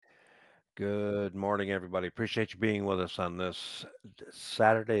Good morning, everybody. Appreciate you being with us on this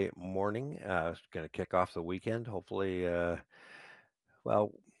Saturday morning. Going to kick off the weekend. Hopefully,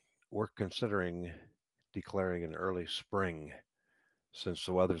 well, we're considering declaring an early spring since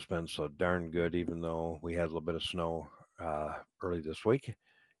the weather's been so darn good, even though we had a little bit of snow early this week.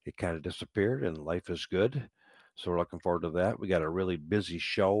 It kind of disappeared and life is good. So we're looking forward to that. We got a really busy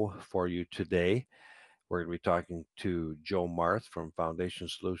show for you today. We're going to be talking to Joe Marth from Foundation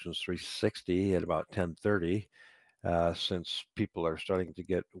Solutions 360 at about 10:30. Since people are starting to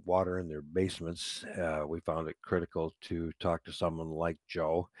get water in their basements, we found it critical to talk to someone like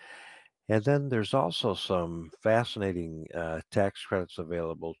Joe. And then there's also some fascinating tax credits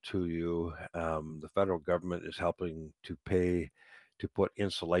available to you. The federal government is helping to pay to put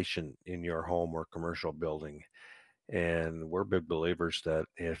insulation in your home or commercial building. And we're big believers that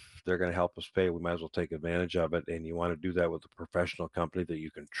if they're going to help us pay, we might as well take advantage of it. And you want to do that with a professional company that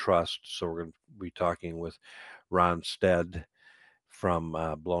you can trust. So we're going to be talking with Ron Stead from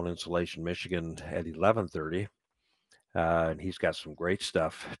Blown Insulation, Michigan at 11:30. And he's got some great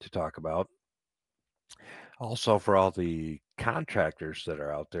stuff to talk about. Also, for all the contractors that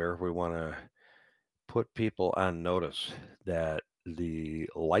are out there, we want to put people on notice that the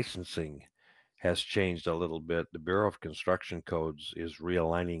licensing has changed a little bit. The Bureau of Construction Codes is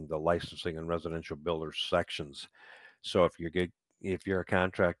realigning the licensing and residential builders sections. So if you're a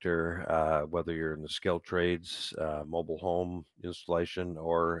contractor, whether you're in the skilled trades, mobile home installation,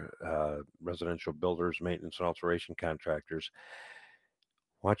 or residential builders, maintenance and alteration contractors,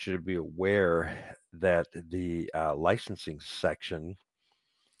 I want you to be aware that the licensing section,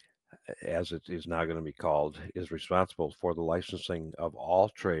 as it is now going to be called, is responsible for the licensing of all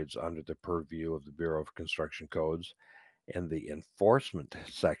trades under the purview of the Bureau of Construction Codes, and the enforcement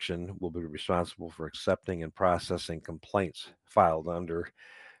section will be responsible for accepting and processing complaints filed under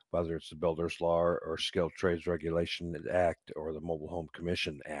whether it's the Builder's Law or Skilled Trades Regulation Act or the Mobile Home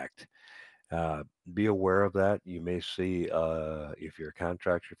Commission Act. Uh, be aware of that. You may see, if you're a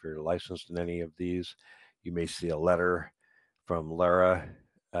contractor, if you're licensed in any of these, you may see a letter from LARA,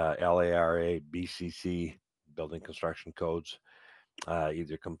 LARA, BCC, Building Construction Codes,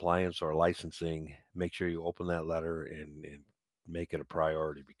 either compliance or licensing. Make sure you open that letter and make it a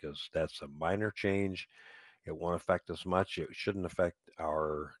priority because that's a minor change. It won't affect us much. It shouldn't affect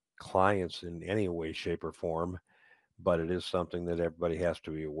our clients in any way, shape, or form, but it is something that everybody has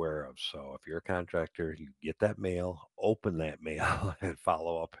to be aware of. So if you're a contractor, you get that mail, open that mail, and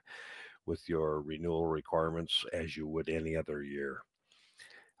follow up with your renewal requirements as you would any other year.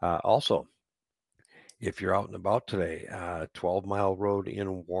 Also, if you're out and about today, 12 Mile Road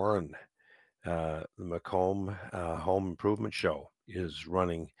in Warren, the Macomb Home Improvement Show is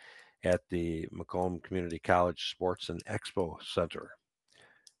running at the Macomb Community College Sports and Expo Center.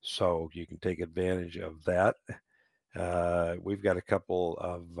 So you can take advantage of that. We've got a couple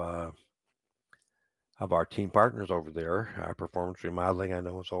of our team partners over there. Performance Remodeling, I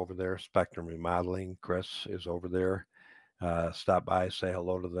know, is over there. Spectrum Remodeling, Chris is over there. Stop by, say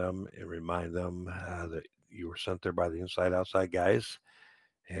hello to them, and remind them that you were sent there by the Inside Outside guys.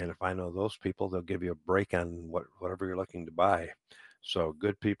 And if I know those people, they'll give you a break on whatever you're looking to buy. So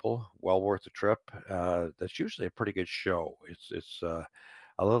good people, well worth the trip. That's usually a pretty good show. It's a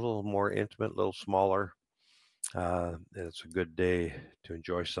little more intimate, a little smaller. And it's a good day to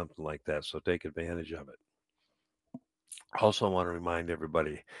enjoy something like that. So take advantage of it. Also, want to remind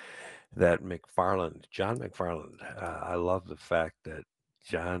everybody that John McFarland, I love the fact that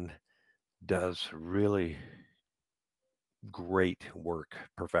John does really great work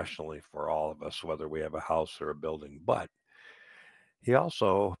professionally for all of us, whether we have a house or a building. But he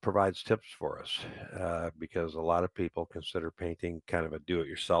also provides tips for us because a lot of people consider painting kind of a do it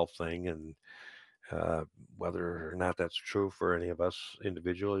yourself thing. And uh, whether or not that's true for any of us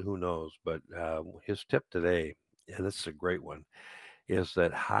individually, who knows? But his tip today, and this is a great one, is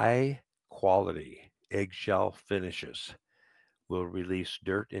that high quality eggshell finishes will release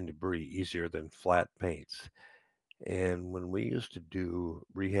dirt and debris easier than flat paints. And when we used to do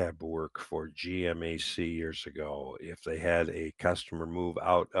rehab work for GMAC years ago, if they had a customer move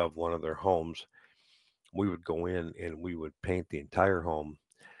out of one of their homes, we would go in and we would paint the entire home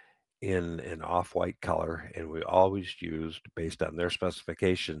in an off-white color, and we always used, based on their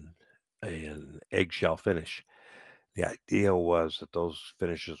specification, an eggshell finish. The idea was that those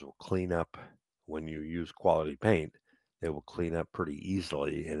finishes will clean up when you use quality paint. They will clean up pretty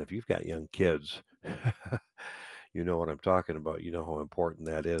easily, and if you've got young kids, you know what I'm talking about. You know how important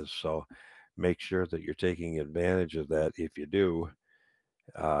that is. So make sure that you're taking advantage of that. If you do,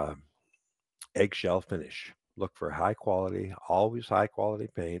 uh, eggshell finish. Look for high quality, always high quality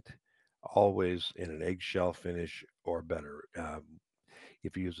paint, always in an eggshell finish or better.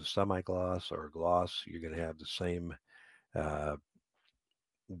 If you use a semi-gloss or a gloss, you're going to have the same uh,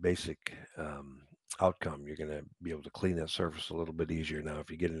 basic outcome. You're going to be able to clean that surface a little bit easier. Now, if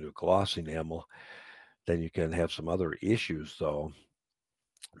you get into a gloss enamel, then you can have some other issues, though,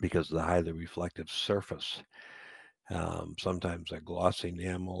 because of the highly reflective surface. Sometimes a gloss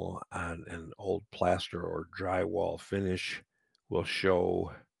enamel on an old plaster or drywall finish will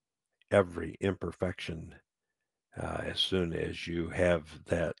show every imperfection as soon as you have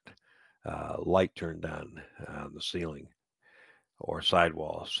that light turned on the ceiling or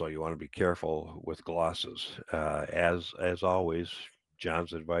sidewall. So you want to be careful with glosses. As always,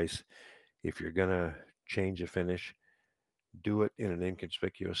 John's advice: if you're gonna change a finish, do it in an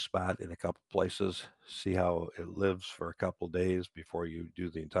inconspicuous spot in a couple places. See how it lives for a couple days before you do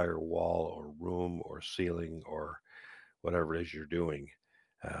the entire wall or room or ceiling or whatever it is you're doing.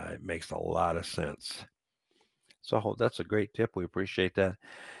 It makes a lot of sense. So that's a great tip. We appreciate that.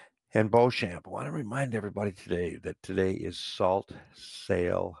 And Beauchamp, I want to remind everybody today that today is Salt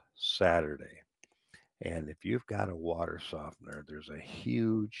Sale Saturday. And if you've got a water softener, there's a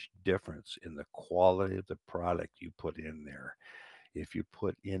huge difference in the quality of the product you put in there. If you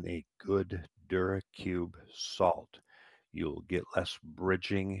put in a good DuraCube salt, you'll get less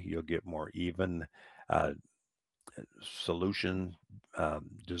bridging, you'll get more even uh, solution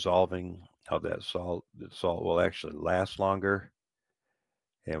dissolving of that salt. The salt will actually last longer,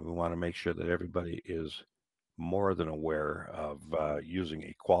 and we want to make sure that everybody is more than aware of using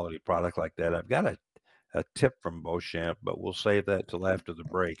a quality product like that. I've got a tip from Beauchamp, but we'll save that till after the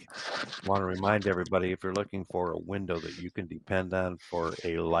break. I want to remind everybody, if you're looking for a window that you can depend on for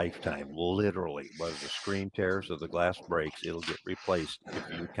a lifetime, literally, whether the screen tears or the glass breaks, it'll get replaced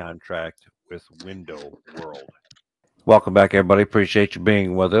if you contract with Window World. Welcome back, everybody. Appreciate you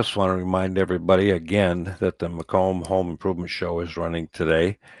being with us. Want to remind everybody again that the Macomb Home Improvement Show is running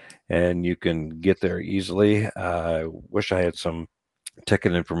today, and you can get there easily. I wish I had some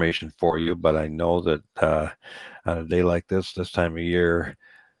ticket information for you, but I know that on a day like this time of year,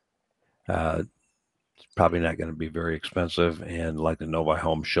 it's probably not going to be very expensive. And like the Novi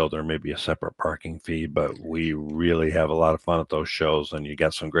Home Show, there may be a separate parking fee, but we really have a lot of fun at those shows, and you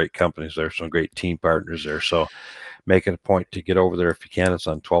got some great companies there, some great team partners there. So make it a point to get over there if you can. It's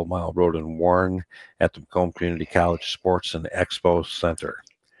on 12 Mile Road in Warren at the Macomb Community College Sports and Expo Center.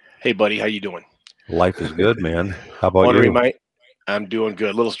 Hey, buddy, how you doing? Life is good, man. How about Want to you? remind I'm doing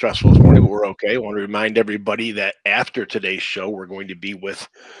good. A little stressful this morning, but we're okay. I want to remind everybody that after today's show, we're going to be with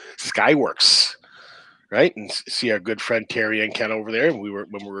Skyworks, right? And see our good friend Terry and Ken over there. And when we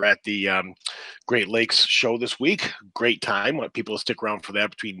were at the Great Lakes show this week. Great time. Want people to stick around for that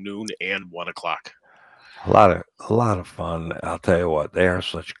between noon and 1 o'clock. A lot of fun. I'll tell you what, they are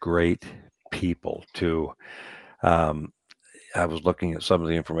such great people too. Um, I was looking at some of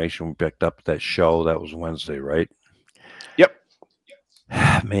the information we picked up at that show. That was Wednesday, right? Yep.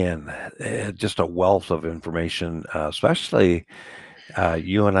 Man, just a wealth of information, especially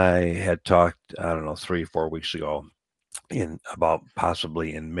you and I had talked, I don't know, 3 or 4 weeks ago in about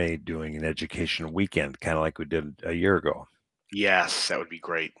possibly in May doing an education weekend, kind of like we did a year ago. Yes, that would be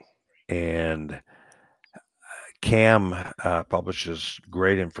great. And CAM publishes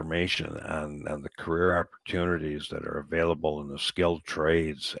great information on the career opportunities that are available in the skilled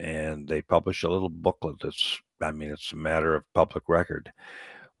trades. And they publish a little booklet that's, I mean, it's a matter of public record,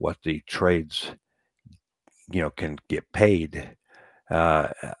 what the trades, can get paid. Uh,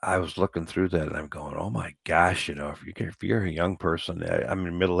 I was looking through that and I'm going, oh my gosh, if you're a young person, I'm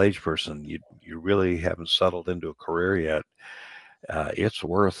a middle-aged person, you really haven't settled into a career yet. It's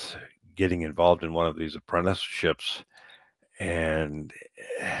worth getting involved in one of these apprenticeships and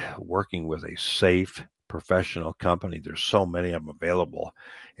working with a safe professional company. There's so many of them available.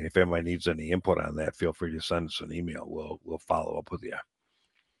 And if anybody needs any input on that, feel free to send us an email. We'll follow up with you.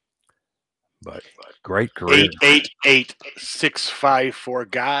 But great career. 888-654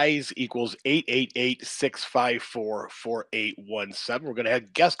 guys equals 888-654-4817. We're going to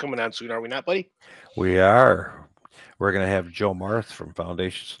have guests coming on soon, are we not, buddy? We are. We're going to have Joe Marth from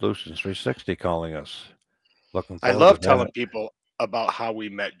Foundation Solutions 360 calling us. Looking I forward to love that. telling people about how we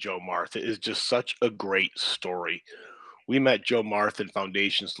met Joe Marth. It is just such a great story. We met Joe Marth in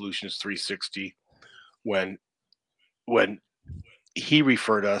Foundation Solutions 360 when when he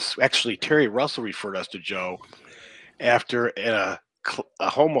referred us. Actually, Terry Russell referred us to Joe after a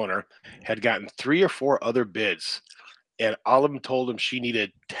homeowner had gotten 3 or 4 other bids, and all of them told him she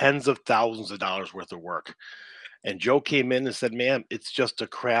needed tens of thousands of dollars worth of work. And Joe came in and said, "Ma'am, it's just a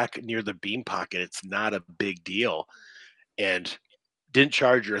crack near the beam pocket. It's not a big deal." And didn't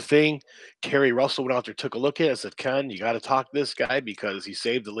charge her a thing. Terry Russell went out there, took a look at it, said, "Ken, you got to talk to this guy because he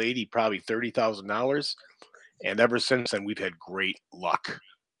saved the lady probably $30,000." And ever since then, we've had great luck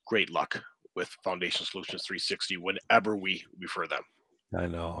with Foundation Solutions 360 whenever we refer them. I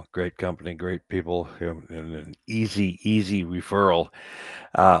know, great company, great people, and an easy referral.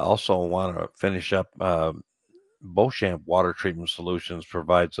 Also, want to finish up. Beauchamp Water Treatment Solutions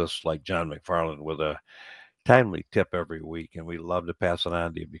provides us, like John McFarland, with a timely tip every week, and we love to pass it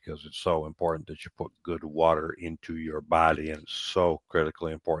on to you because it's so important that you put good water into your body, and it's so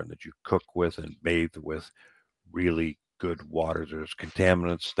critically important that you cook with and bathe with really good water. There's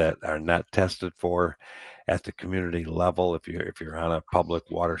contaminants that are not tested for at the community level. If you're on a public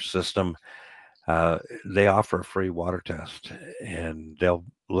water system, they offer a free water test, and they'll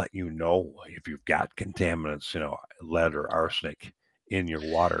let you know if you've got contaminants, lead or arsenic in your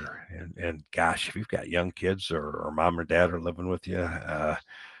water. And gosh, if you've got young kids or mom or dad are living with you,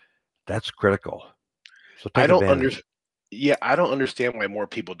 that's critical. So I take don't under advantage. Yeah, I don't understand why more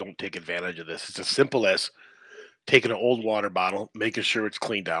people don't take advantage of this. It's as simple as taking an old water bottle, making sure it's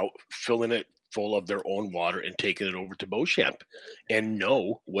cleaned out, filling it full of their own water, and taking it over to Beauchamp and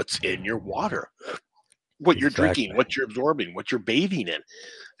know what's in your water, what you're drinking, Exactly. what you're absorbing, what you're bathing in.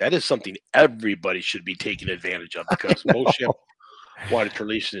 That is something everybody should be taking advantage of because Beauchamp Water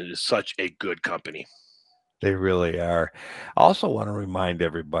Treatment is such a good company. They really are. I also want to remind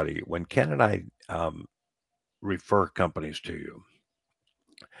everybody when Ken and I refer companies to you,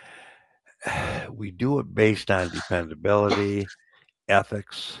 we do it based on dependability,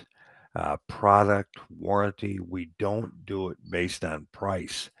 ethics, product, warranty. We don't do it based on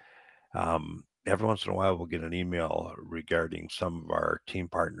price. Every once in a while, we'll get an email regarding some of our team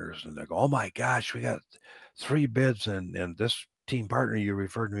partners, and they go, "Oh my gosh, we got three bids, and this team partner you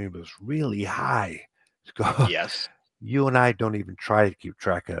referred to me was really high." Go, Yes, you and I don't even try to keep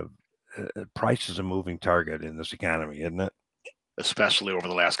track of price is a moving target in this economy, isn't it? especially over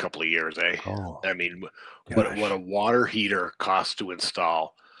the last couple of years, eh? Oh I mean, what a gosh, water heater costs to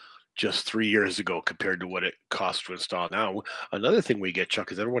install just 3 years ago compared to what it costs to install now. Another thing we get,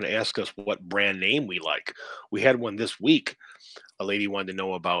 Chuck, is everyone asks us what brand name we like. We had one this week. A lady wanted to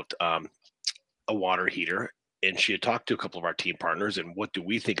know about a water heater, and she had talked to a couple of our team partners, and what do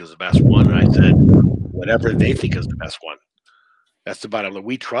we think is the best one? And I said, whatever they think is the best one. That's the bottom line.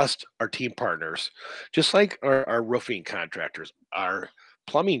 We trust our team partners, just like our roofing contractors, our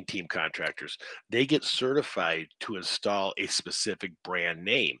plumbing team contractors. They get certified to install a specific brand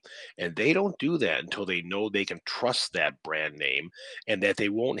name. And they don't do that until they know they can trust that brand name and that they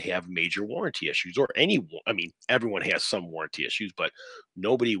won't have major warranty issues or I mean, everyone has some warranty issues, but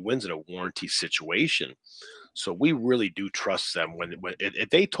nobody wins in a warranty situation. So we really do trust them when if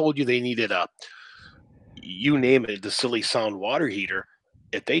they told you they needed a you name it, the silly sound water heater.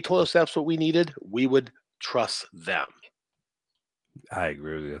 If they told us that's what we needed, we would trust them. I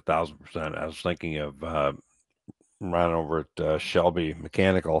agree with you 1,000%. I was thinking of Ron over at Shelby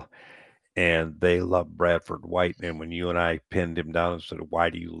Mechanical, and they love Bradford White. And when you and I pinned him down and said, "Why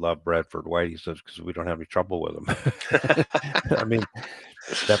do you love Bradford White?" He says, "Because we don't have any trouble with him." I mean,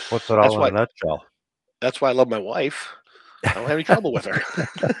 that puts it that's all in a why nutshell. that's why I love my wife. I don't have any trouble with her.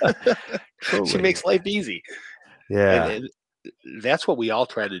 She Truly. makes life easy. And, Yeah, and that's what we all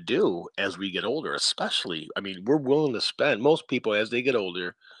try to do as we get older, especially. I mean, we're willing to spend, most people as they get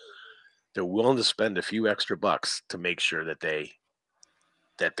older, they're willing to spend a few extra bucks to make sure that they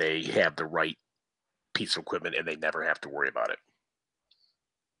have the right piece of equipment and they never have to worry about it.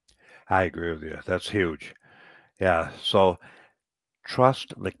 I agree with you. That's huge. Yeah. So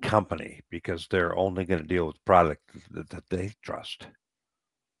trust the company because they're only going to deal with product that they trust.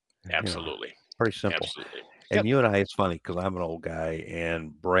 You know, Absolutely. pretty simple. Absolutely. And Yep. you and I, it's funny because I'm an old guy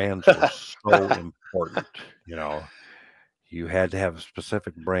and brands were so important. You know, you had to have a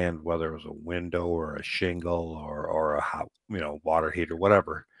specific brand, whether it was a window or a shingle or a hot, water heater,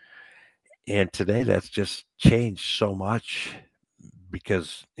 whatever. And today that's just changed so much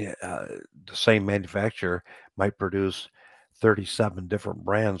because the same manufacturer might produce 37 different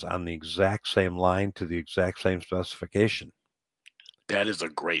brands on the exact same line to the exact same specification. That is a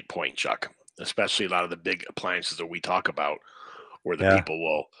great point, Chuck. Especially a lot of the big appliances that we talk about, where the Yeah. people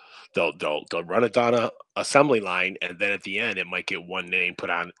will they'll run it down a assembly line, and then at the end, it might get one name put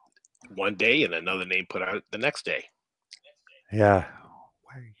on one day and another name put on the next day. Yeah.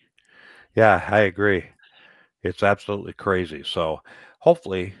 Yeah, I agree. It's absolutely crazy. So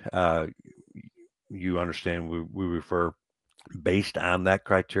hopefully you understand we refer based on that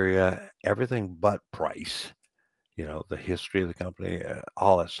criteria, everything but price, the history of the company,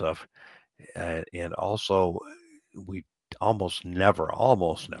 all that stuff. And also we almost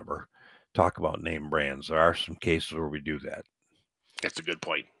never talk about name brands. There are some cases where we do that. That's a good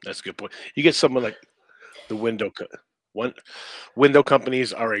point. That's a good point. You get someone like the one window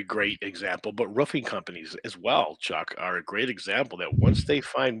companies are a great example, but roofing companies as well, Chuck, are a great example that once they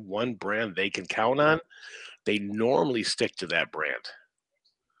find one brand they can count on, they normally stick to that brand.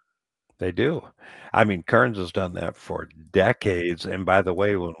 They do. I mean, Kearns has done that for decades. And by the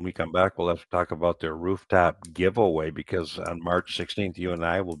way, when we come back, we'll have to talk about their rooftop giveaway because on March 16th, you and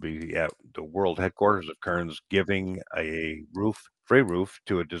I will be at the world headquarters of Kearns giving a free roof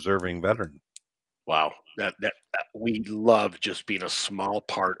to a deserving veteran. Wow, that we love just being a small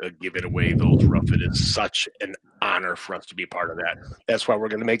part of giving away those rough. It is such an honor for us to be part of that. That's why we're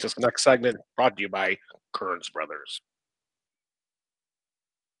going to make this next segment brought to you by Kearns Brothers.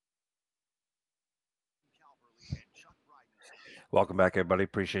 Welcome back, everybody.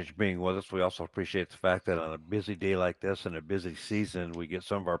 Appreciate you being with us. We also appreciate the fact that on a busy day like this and a busy season, we get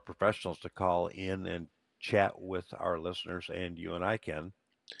some of our professionals to call in and chat with our listeners, and you and I can.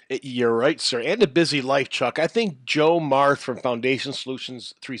 You're right, sir. And a busy life, Chuck. I think Joe Marth from Foundation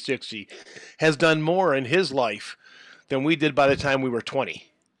Solutions 360 has done more in his life than we did by the time we were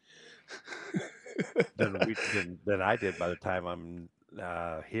 20. Than I did by the time I'm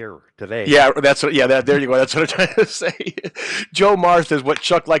here today. Yeah, that's what. Yeah, there you go. That's what I'm trying to say. Joe Marth is what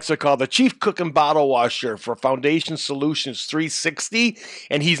Chuck likes to call the chief cook and bottle washer for Foundation Solutions 360,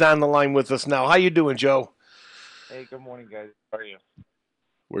 and he's on the line with us now. How you doing, Joe? Hey, good morning, guys. How are you?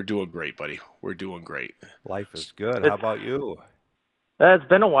 We're doing great, buddy. We're doing great. Life is good. How It's about you? it's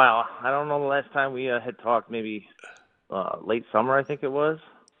been a while. I don't know the last time we had talked. Maybe late summer, I think it was.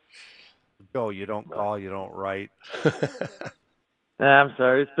 Joe, you don't But call, you don't write. I'm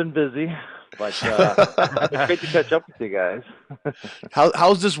sorry, it's been busy, but it's great to catch up with you guys.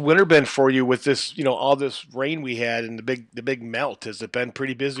 How's this winter been for you with this, all this rain we had and the big melt? Has it been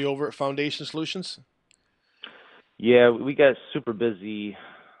pretty busy over at Foundation Solutions? Yeah, we got super busy.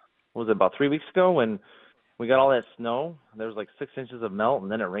 What was it, about 3 weeks ago when we got all that snow? There was like 6 inches of melt,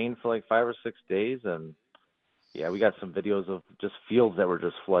 and then it rained for like 5 or 6 days, and yeah, we got some videos of just fields that were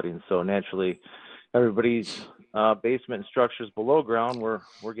just flooding. So naturally, everybody's basement and structures below ground, we're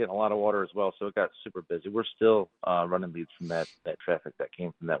getting a lot of water as well. So it got super busy. We're still running leads from that traffic that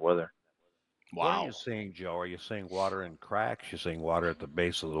came from that weather. What are Wow. you seeing, Joe? Are you seeing water in cracks? You seeing water at the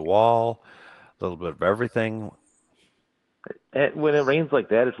base of the wall? A little bit of everything? When it rains like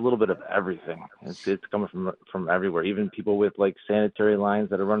that, it's a little bit of everything. It's coming from everywhere. Even people with like sanitary lines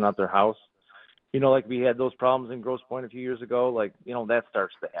that are running out their house. Like we had those problems in Grosse Pointe a few years ago. Like that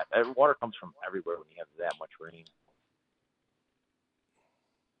starts to happen. Water comes from everywhere when you have that much rain.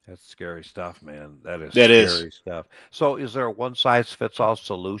 That's scary stuff, man. That is That is. scary stuff. So, is there a one size fits all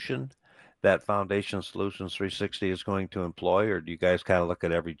solution that Foundation Solutions 360 is going to employ, or do you guys kind of look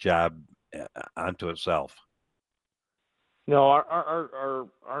at every job onto itself? No, our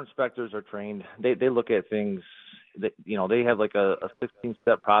inspectors are trained. They look at things. They have like a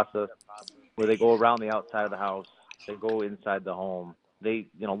 16-step process where they go around the outside of the house. They go inside the home. They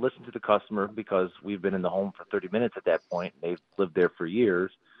listen to the customer because we've been in the home for 30 minutes at that point. They've lived there for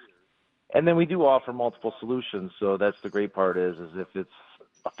years, and then we do offer multiple solutions. So that's the great part is if it's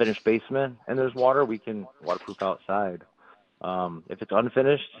a finished basement and there's water, we can waterproof outside. If it's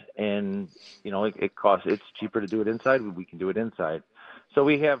unfinished and it's cheaper to do it inside, we can do it inside. So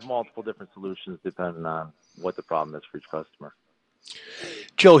we have multiple different solutions depending on what the problem is for each customer.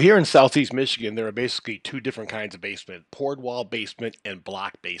 Joe, here in Southeast Michigan, there are basically two different kinds of basement: poured wall basement and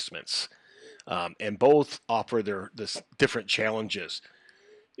block basements. And both offer their this different challenges.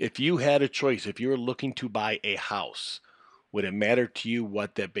 If you had a choice, if you were looking to buy a house, would it matter to you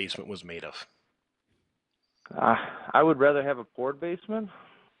what that basement was made of? Uh, I would rather have a poured basement,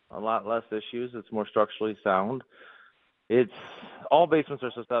 a lot less issues. It's more structurally sound. It's all basements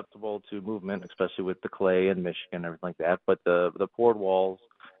are susceptible to movement, especially with the clay and Michigan and everything like that. But the poured walls,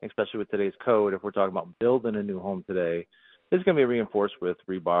 especially with today's code, if we're talking about building a new home today, it's going to be reinforced with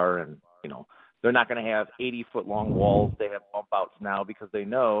rebar, and they're not going to have 80-foot long walls. They have bump outs now because they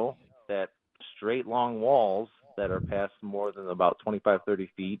know that straight long walls that are past more than about 25, 30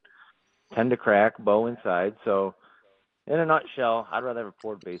 feet tend to crack, bow inside. So in a nutshell, I'd rather have a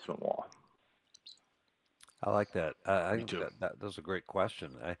poured basement wall. I like that. I Me think too. that's a great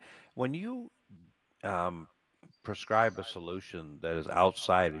question. When you um, prescribe a solution that is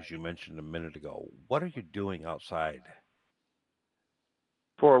outside, as you mentioned a minute ago, what are you doing outside?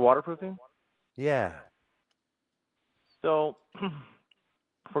 For waterproofing, Yeah. so if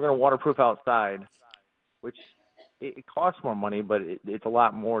we're going to waterproof outside, which it costs more money, but it's a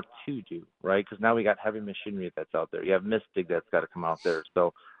lot more to do, right? Because now we got heavy machinery that's out there. You have Mistig that's got to come out there.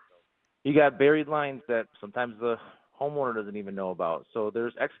 So you got buried lines that sometimes the homeowner doesn't even know about. So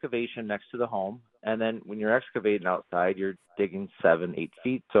there's excavation next to the home, and then when you're excavating outside, you're digging 7-8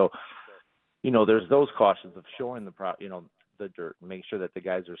 feet. So there's those cautions of showing the dirt and make sure that the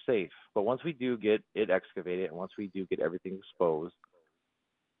guys are safe. But once we do get it excavated, and once we do get everything exposed,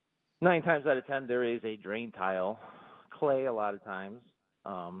 9 times out of 10 there is a drain tile, clay a lot of times,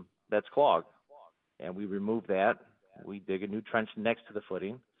 that's clogged, and we remove that. We dig a new trench next to the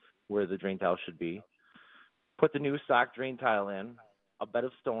footing where the drain tile should be, put the new stock drain tile in, a bed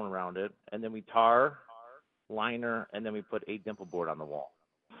of stone around it, and then we tar, liner, and then we put a dimple board on the wall,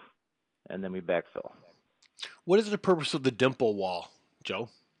 and then we backfill. What is the purpose of the dimple wall, Joe?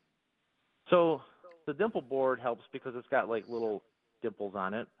 So the dimple board helps because it's got like little dimples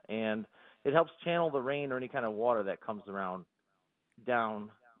on it, and it helps channel the rain or any kind of water that comes around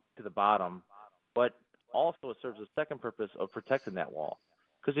down to the bottom. But also it serves a second purpose of protecting that wall.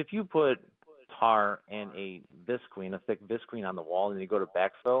 Because if you put tar and a visqueen, a thick visqueen on the wall, and you go to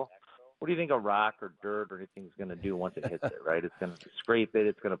backfill, what do you think a rock or dirt or anything's going to do once it hits it, right? It's going to scrape it,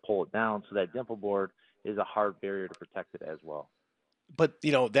 it's going to pull it down. So that dimple board is a hard barrier to protect it as well. But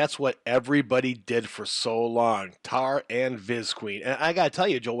that's what everybody did for so long, tar and visqueen. And I got to tell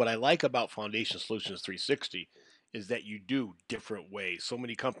you, Joe, what I like about Foundation Solutions 360 is that you do different ways. So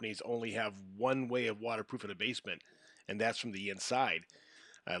many companies only have one way of waterproofing a basement, and that's from the inside.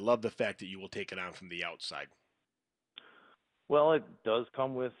 I love the fact that you will take it on from the outside. Well, it does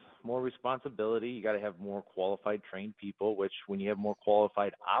come with more responsibility. You got to have more qualified, trained people, which when you have more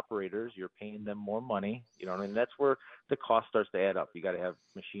qualified operators, you're paying them more money. You know what I mean? That's where the cost starts to add up. You got to have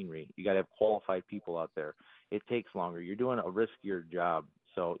machinery. You got to have qualified people out there. It takes longer. You're doing a riskier job.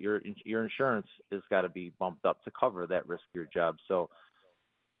 So your insurance has got to be bumped up to cover that riskier job. So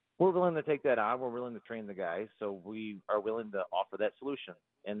we're willing to take that on. We're willing to train the guys. So we are willing to offer that solution.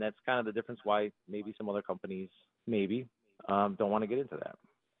 And that's kind of the difference why maybe some other companies don't want to get into that.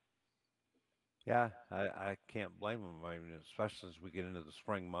 Yeah, I can't blame them. I mean, especially as we get into the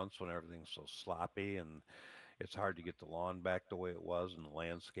spring months when everything's so sloppy and it's hard to get the lawn back the way it was and the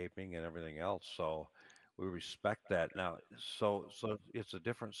landscaping and everything else. So we respect that. Now, so it's a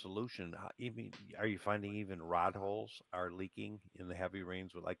different solution. Even are you finding even rod holes are leaking in the heavy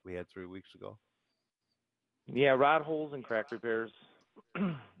rains like we had 3 weeks ago? Yeah, rod holes and crack repairs,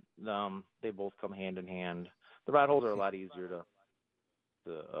 they both come hand in hand. The rod holes are a lot easier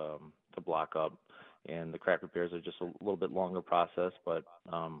to block up, and the crack repairs are just a little bit longer process. But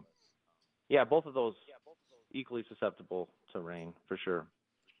yeah, both of those equally susceptible to rain for sure.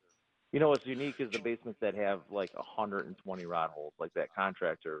 What's unique is the basements that have like 120 rod holes. Like that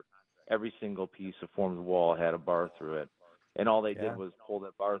contractor, every single piece of formed wall had a bar through it, and all they Yeah. did was pull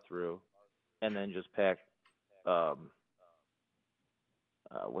that bar through, and then just pack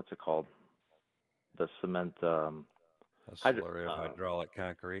what's it called? The cement. A slurry of hydraulic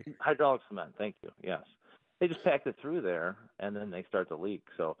concrete. Hydraulic cement. Thank you. Yes, they just packed it through there, and then they start to leak.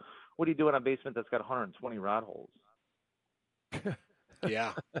 So, what do you do in a basement that's got 120 rod holes?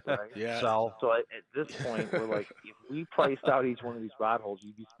 Yeah. Right. Yeah. So So at this point, we're like, if we priced out each one of these rod holes,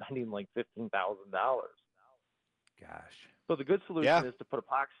 you'd be spending like $15,000. gosh. So the good solution Yeah. is to put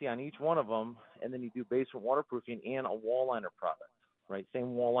epoxy on each one of them, and then you do basement waterproofing and a wall liner product, right?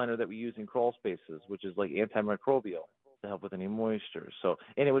 Same wall liner that we use in crawl spaces, which is like antimicrobial to help with any moisture. So,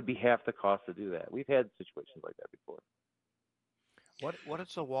 and it would be half the cost to do that. We've had situations like that before. What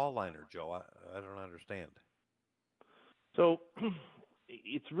is a wall liner, Joe? I don't understand. So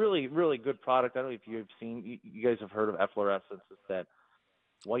it's really, really good product. I don't know if you've seen, you guys have heard of efflorescence. It's that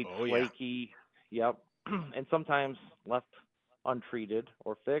white, Oh, yeah. flaky, yep. And sometimes left untreated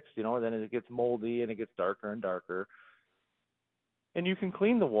or fixed, then it gets moldy and it gets darker and darker. And you can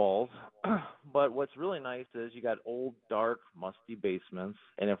clean the walls, but what's really nice is you got old, dark, musty basements,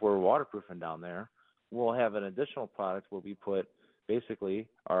 and if we're waterproofing down there, we'll have an additional product where we put basically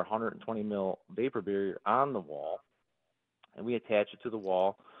our 120 mil vapor barrier on the wall, and we attach it to the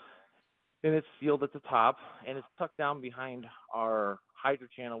wall, and it's sealed at the top, and it's tucked down behind our hydro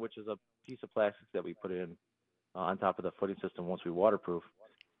channel, which is a piece of plastic that we put in on top of the footing system once we waterproof.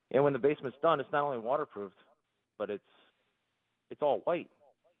 And when the basement's done, it's not only waterproofed, but it's all white,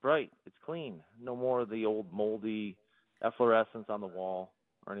 bright, it's clean. No more of the old moldy efflorescence on the wall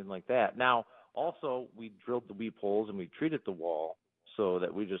or anything like that. Now, also, we drilled the weep holes and we treated the wall so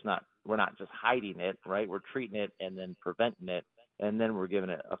that we're not just hiding it, right? We're treating it and then preventing it, and then we're giving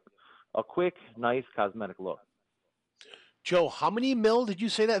it a quick, nice cosmetic look. Joe, how many mil did you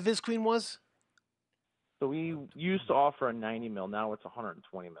say that visqueen was? So we used to offer a 90 mil. Now it's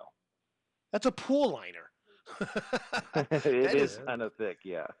 120 mil. That's a pool liner. It That is is kind of thick,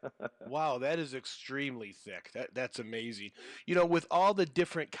 yeah. wow, that is extremely thick. That's amazing. You know, with all the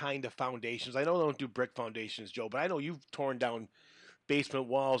different kind of foundations, I know I don't do brick foundations, Joe, but I know you've torn down basement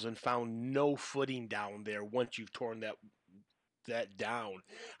walls and found no footing down there once you've torn that down.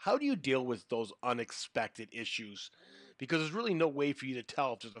 How do you deal with those unexpected issues? Because there's really no way for you to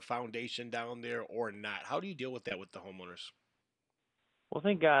tell if there's a foundation down there or not. How do you deal with that with the homeowners? Well,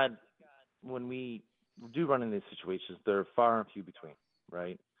 thank God when we do run into these situations, they're far and few between,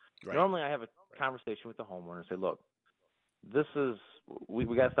 right? Right. Normally, I have a conversation with the homeowner and say, look, this is, we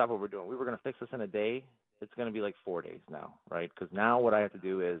got to stop what we're doing. We were going to fix this in a day. It's going to be like 4 days now, right? Because now what I have to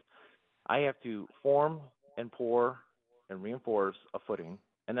do is I have to form and pour and reinforce a footing,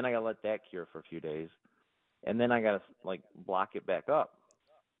 and then I got to let that cure for a few days, and then I got to like block it back up.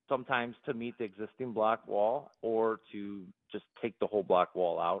 Sometimes to meet the existing block wall, or to just take the whole block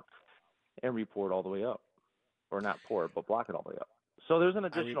wall out and re-pour it all the way up, or not pour it, but block it all the way up. So there's an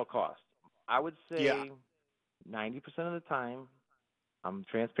additional cost. I would say Yeah. 90% of the time, I'm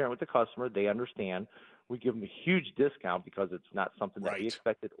transparent with the customer. They understand. We give them a huge discount because it's not something that we Right.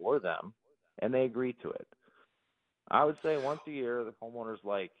 expected or them, and they agree to it. I would say once a year, the homeowner's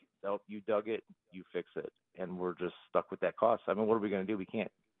like, nope, you dug it, you fix it, and we're just stuck with that cost. I mean, what are we going to do? We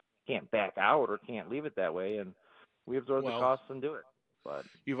can't back out or can't leave it that way, and we absorb the Well, costs and do it. But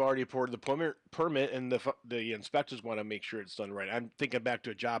you've already poured the permit, and the inspectors want to make sure it's done right. I'm thinking back to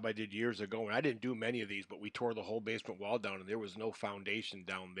a job I did years ago, and I didn't do many of these, but we tore the whole basement wall down, and there was no foundation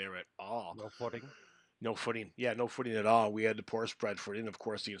down there at all. No footing. No footing. Yeah, no footing at all. We had to pour spread footing. Of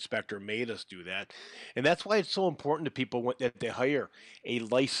course, the inspector made us do that. And that's why it's so important to people that they hire a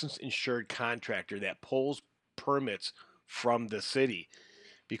licensed insured contractor that pulls permits from the city.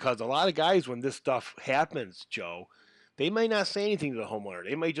 Because a lot of guys, when this stuff happens, Joe, they may not say anything to the homeowner.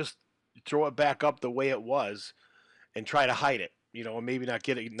 They may just throw it back up the way it was and try to hide it, and maybe not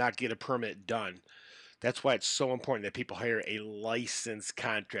get a permit done. That's why it's so important that people hire a licensed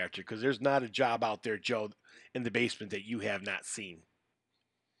contractor, because there's not a job out there, Joe, in the basement that you have not seen.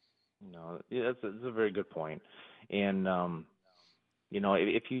 no, yeah, that's a very good point. And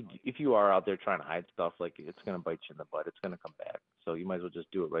if you are out there trying to hide stuff, like it's going to bite you in the butt. It's going to come back. So you might as well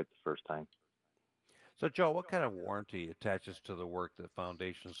just do it right the first time. So, Joe, what kind of warranty attaches to the work that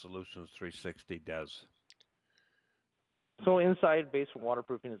Foundation Solutions 360 does? So inside basement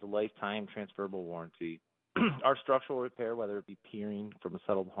waterproofing is a lifetime transferable warranty. Our structural repair, whether it be peering from a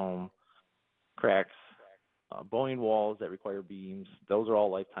settled home, cracks, bowing walls that require beams, those are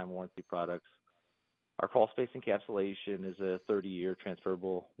all lifetime warranty products. Our crawl space encapsulation is a 30-year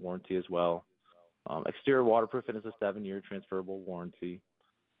transferable warranty as well. Exterior waterproofing is a 7-year transferable warranty.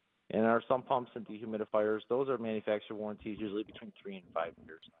 And our sump pumps and dehumidifiers, those are manufacturer warranties, usually between 3 and 5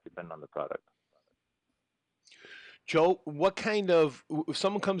 years, depending on the product. Joe, if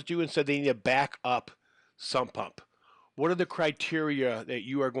someone comes to you and said they need a backup sump pump, what are the criteria that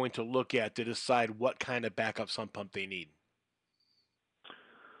you are going to look at to decide what kind of backup sump pump they need?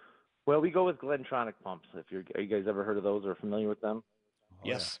 Well, we go with Glentronic pumps. Are you guys ever heard of those or familiar with them? Oh,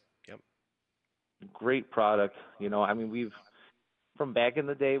 Yes. Yep. Great product. We've from back in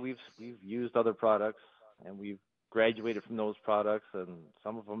the day, we've used other products, and we've graduated from those products, and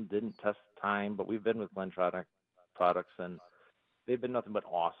some of them didn't test time, but we've been with Glentronic products, and they've been nothing but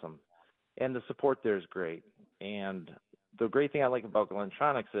awesome. And the support there is great. And the great thing I like about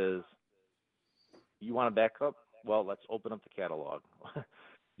Glentronics is, you want a backup? Well, let's open up the catalog. Do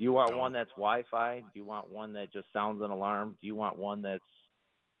you want one that's Wi-Fi? Do you want one that just sounds an alarm? Do you want one that's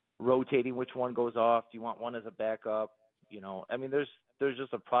rotating which one goes off? Do you want one as a backup? There's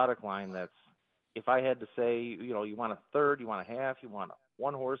just a product line that's, if I had to say, you want a third, you want a half, you want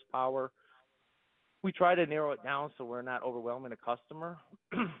 1 horsepower, we try to narrow it down so we're not overwhelming a customer.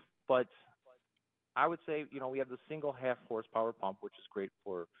 But I would say, we have the single 1/2 horsepower pump, which is great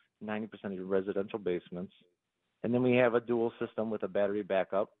for 90% of your residential basements. And then we have a dual system with a battery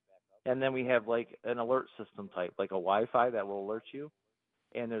backup. And then we have like an alert system type, like a Wi-Fi that will alert you.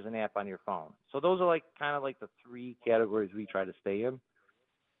 And there's an app on your phone. So those are kind of like the 3 categories we try to stay in.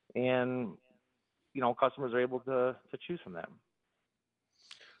 And, customers are able to choose from them.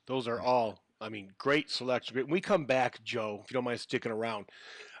 Those are all, great selection. When we come back, Joe, if you don't mind sticking around,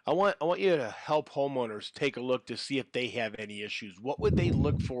 I want you to help homeowners take a look to see if they have any issues. What would they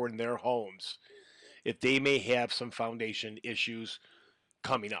look for in their homes if they may have some foundation issues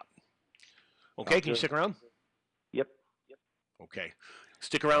coming up? Okay, can you stick around? Yep. Okay.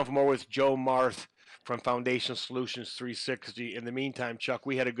 Stick around for more with Joe Marth. from Foundation Solutions 360. In the meantime, Chuck,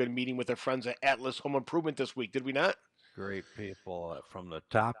 we had a good meeting with our friends at Atlas Home Improvement this week, did we not? Great people from the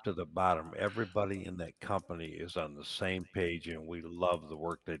top to the bottom. Everybody in that company is on the same page, and we love the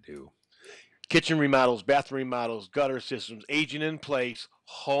work they do. Kitchen remodels, bathroom remodels, gutter systems, aging in place,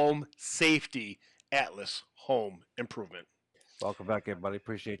 home safety, Atlas Home Improvement. Welcome back, everybody.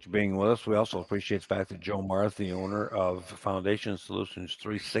 Appreciate you being with us. We also appreciate the fact that Joe Marth, the owner of Foundation Solutions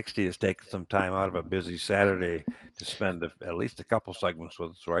 360, has taken some time out of a busy Saturday to spend at least a couple segments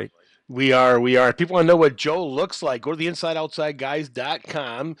with us, right? We are. If people want to know what Joe looks like, go to the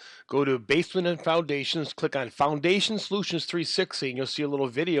InsideOutsideGuys.com, go to Basement and Foundations, click on Foundation Solutions 360, and you'll see a little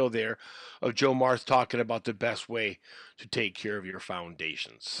video there of Joe Marth talking about the best way to take care of your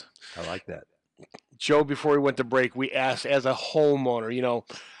foundations. I like that. Joe, before we went to break, we asked, as a homeowner,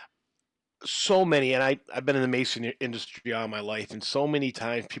 so many, and I've been in the mason industry all my life, and so many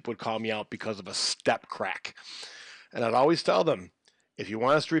times people would call me out because of a step crack. And I'd always tell them, if you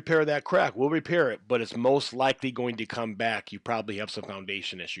want us to repair that crack, we'll repair it, but it's most likely going to come back. You probably have some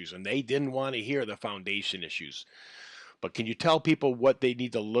foundation issues. And they didn't want to hear the foundation issues. But can you tell people what they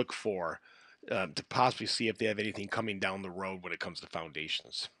need to look for to possibly see if they have anything coming down the road when it comes to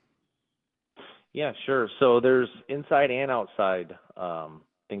foundations? Yeah, sure. So there's inside and outside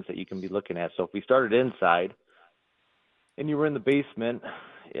things that you can be looking at. So if we started inside and you were in the basement,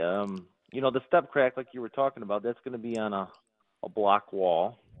 the step crack, like you were talking about, that's going to be on a block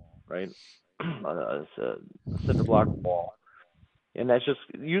wall, right? It's a cinder block wall. And that's just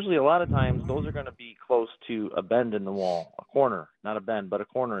usually a lot of times those are going to be close to a bend in the wall, a corner, not a bend, but a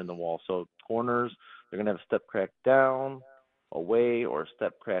corner in the wall. So corners, they're going to have a step crack down, away, or a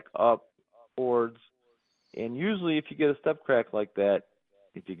step crack up, boards. And usually if you get a step crack like that,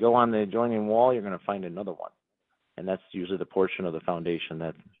 if you go on the adjoining wall, you're going to find another one. And that's usually the portion of the foundation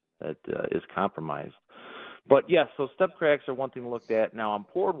that is compromised. But yes, so step cracks are one thing to look at. Now on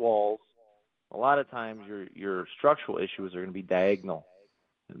poured walls, a lot of times your structural issues are going to be diagonal,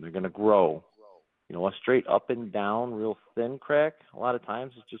 and they're going to grow. A straight up and down, real thin crack, a lot of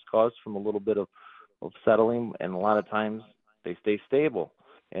times it's just caused from a little bit of settling, and a lot of times they stay stable,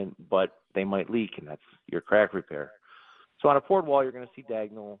 but they might leak, and that's your crack repair. So on a poured wall, you're going to see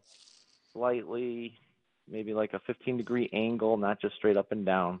diagonal, slightly, maybe like a 15-degree angle, not just straight up and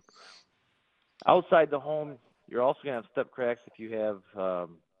down. Outside the home, you're also going to have step cracks if you have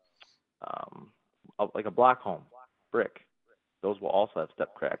like a block home, brick. Those will also have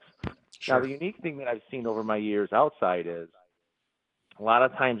step cracks. Sure. Now, the unique thing that I've seen over my years outside is a lot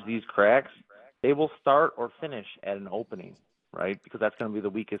of times these cracks, they will start or finish at an opening, right? Because that's going to be the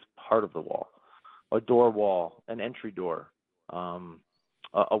weakest part of the wall. A door wall, an entry door,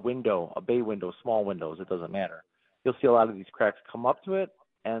 a window, a bay window, small windows, it doesn't matter. You'll see a lot of these cracks come up to it,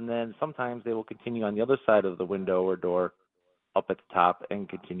 and then sometimes they will continue on the other side of the window or door up at the top and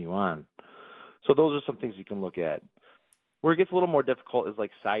continue on. So those are some things you can look at. Where it gets a little more difficult is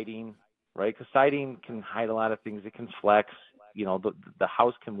like siding, right? Because siding can hide a lot of things. It can flex. The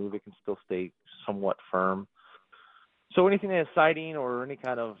house can move. It can still stay somewhat firm. So anything that is siding or any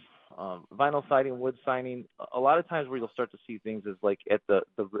kind of vinyl siding, wood siding, a lot of times where you'll start to see things is like at the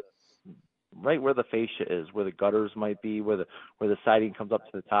right where the fascia is, where the gutters might be, where the siding comes up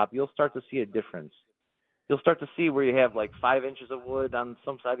to the top. You'll start to see a difference. You'll start to see where you have like 5 inches of wood on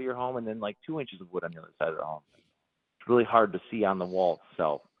some side of your home and then like 2 inches of wood on the other side of the home. It's really hard to see on the wall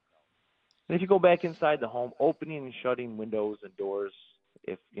itself. And if you go back inside the home, opening and shutting windows and doors,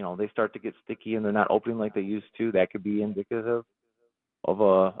 if they start to get sticky and they're not opening like they used to, that could be indicative of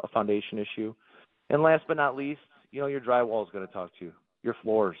a foundation issue. And last but not least, your drywall is going to talk to you. Your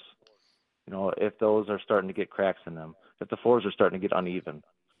floors, if those are starting to get cracks in them, if the floors are starting to get uneven,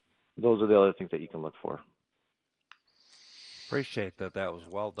 those are the other things that you can look for. Appreciate that. That was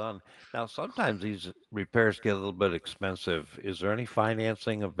well done. Now, sometimes these repairs get a little bit expensive. Is there any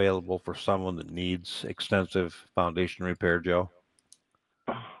financing available for someone that needs extensive foundation repair, Joe?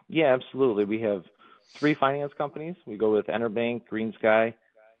 Yeah, absolutely. We have 3 finance companies. We go with Enterbank, Green Sky,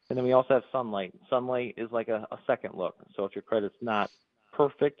 and then we also have Sunlight. Sunlight is like a second look. So if your credit's not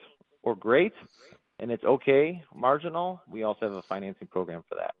perfect or great and it's okay, marginal, we also have a financing program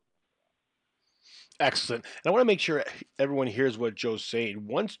for that. Excellent. And I want to make sure everyone hears what Joe's saying.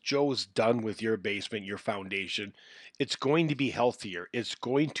 Once Joe's done with your basement, your foundation, it's going to be healthier. It's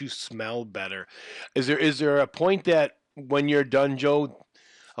going to smell better. Is there a point that when you're done, Joe,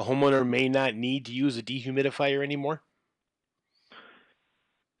 a homeowner may not need to use a dehumidifier anymore?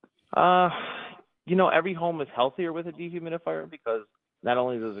 Every home is healthier with a dehumidifier because not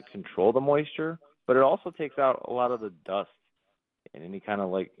only does it control the moisture, but it also takes out a lot of the dust and any kind of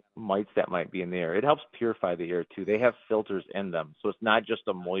like mites that might be in the air. It helps purify the air too. They have filters in them, so it's not just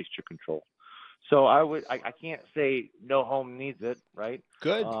a moisture control. So I can't say no home needs it, right?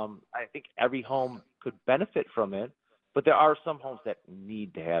 Good. I think every home could benefit from it, but there are some homes that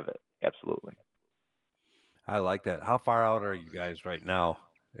need to have it. Absolutely. I like that. How far out are you guys right now?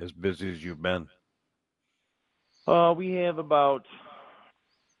 As busy as you've been? We have about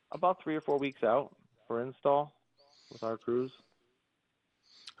 3 or 4 weeks out for install with our crews.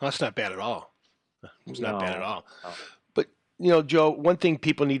 That's not bad at all. It's not bad at No, all. no. But Joe, one thing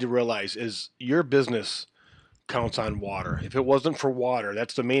people need to realize is your business counts on water. If it wasn't for water,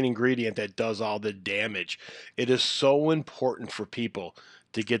 that's the main ingredient that does all the damage. It is so important for people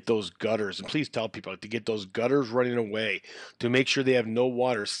to get those gutters, and please tell people to get those gutters running away, to make sure they have no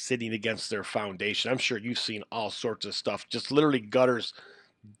water sitting against their foundation. I'm sure you've seen all sorts of stuff, just literally gutters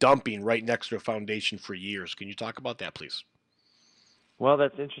dumping right next to a foundation for years. Can you talk about that, please? Well,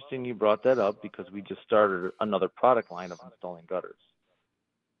 that's interesting you brought that up because we just started another product line of installing gutters.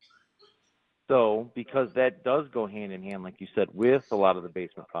 So, because that does go hand in hand, like you said, with a lot of the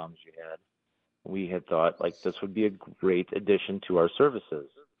basement problems you had, we had thought like this would be a great addition to our services.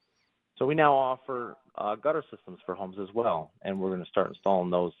 So we now offer gutter systems for homes as well, and we're going to start installing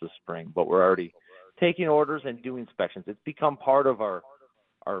those this spring. But we're already taking orders and doing inspections. It's become part of our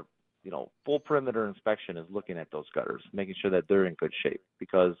full perimeter inspection is looking at those gutters, making sure that they're in good shape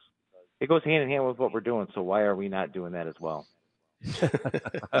because it goes hand in hand with what we're doing. So why are we not doing that as well?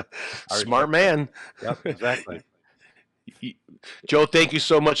 Smart man. Yep, exactly. Joe, thank you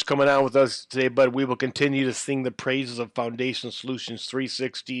so much for coming on with us today, bud. We will continue to sing the praises of Foundation Solutions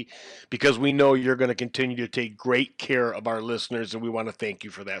 360 because we know you're going to continue to take great care of our listeners, and we want to thank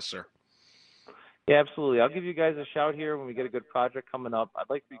you for that, sir. Yeah, absolutely. I'll give you guys a shout here when we get a good project coming up. I'd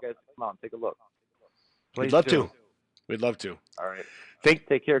like for you guys to come out and take a look. Please We'd love do. to. We'd love to. All right. Thank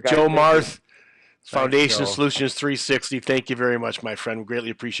Take care, guys. Joe Thank you. Marth, Foundation Joe. Solutions 360. Thank you very much, my friend. We greatly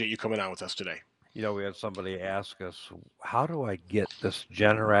appreciate you coming on with us today. We had somebody ask us, how do I get this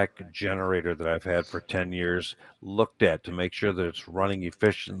Generac generator that I've had for 10 years looked at to make sure that it's running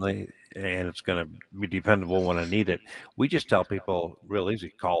efficiently and it's going to be dependable when I need it? We just tell people real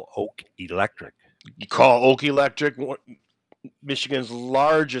easy, call Oak Electric. You call Oak Electric, Michigan's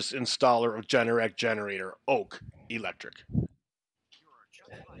largest installer of Generac generator, Oak Electric.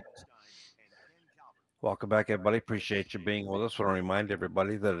 Welcome back, everybody. Appreciate you being with us. I want to remind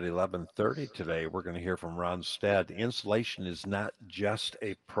everybody that at 11:30 today, we're going to hear from Ron Stead. Insulation is not just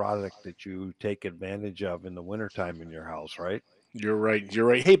a product that you take advantage of in the wintertime in your house, right? You're right. You're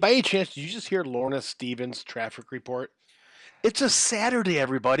right. Hey, by any chance, did you just hear Lorna Stevens' traffic report? It's a Saturday,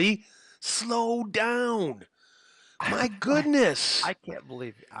 everybody. Slow down. My goodness. I can't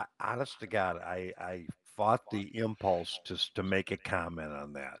believe, honest to God, I fought the impulse to make a comment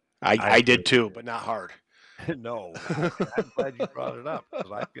on that. I did too, but not hard. No, I'm glad you brought it up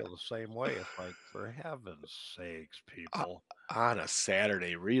because I feel the same way. It's like, for heaven's sakes, people. On a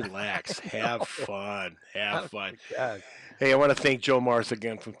Saturday, relax, have fun, have fun. God. Hey, I want to thank Joe Marth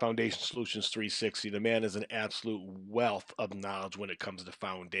again from Foundation Solutions 360. The man is an absolute wealth of knowledge when it comes to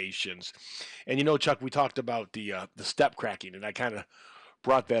foundations. And Chuck, we talked about the step cracking, and I kind of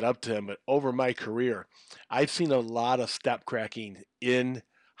brought that up to him. But over my career, I've seen a lot of step cracking in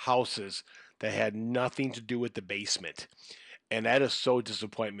houses that had nothing to do with the basement, and that is so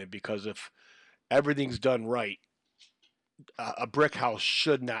disappointment because if everything's done right, a brick house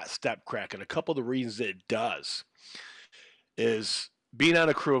should not step crack. And a couple of the reasons it does is being on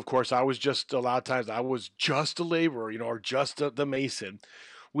a crew. Of course, I was just a lot of times I was just a laborer, or just the mason.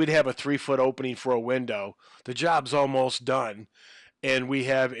 We'd have a 3-foot opening for a window. The job's almost done, and we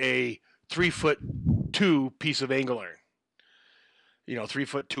have a 3'2" piece of angle iron. 3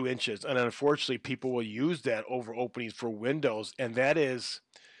 foot 2 inches, and unfortunately, people will use that over openings for windows, and that is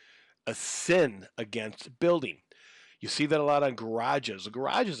a sin against building. You see that a lot on garages. A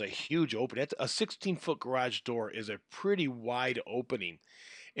garage is a huge opening. A 16-foot garage door is a pretty wide opening,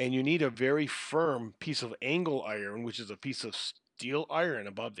 and you need a very firm piece of angle iron, which is a piece of steel iron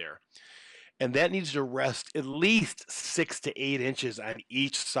above there. And that needs to rest at least 6 to 8 inches on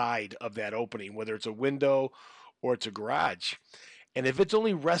each side of that opening, whether it's a window or it's a garage. And if it's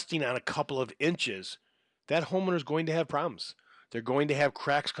only resting on a couple of inches, that homeowner is going to have problems. They're going to have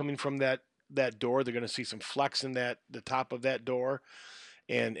cracks coming from that door. They're going to see some flex in the top of that door.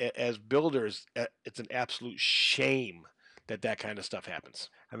 And as builders, it's an absolute shame that kind of stuff happens.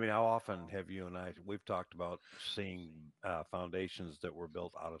 I mean, how often have you and we've talked about seeing foundations that were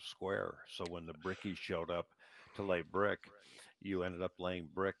built out of square. So when the brickies showed up to lay brick, you ended up laying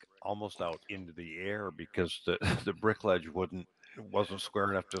brick almost out into the air because the brick ledge wouldn't It wasn't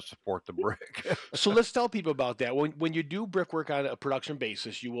square enough to support the brick. So let's tell people about that. When you do brickwork on a production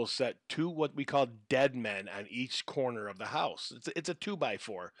basis, you will set two what we call dead men on each corner of the house. It's a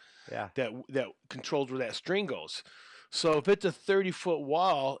 2x4 Yeah. that controls where that string goes. So if it's a 30-foot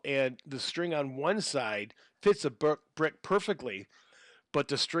wall and the string on one side fits a brick perfectly, but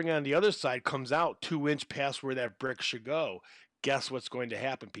the string on the other side comes out 2 inch past where that brick should go, guess what's going to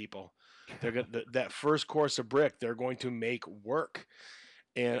happen, people? They're going that first course of brick they're going to make work.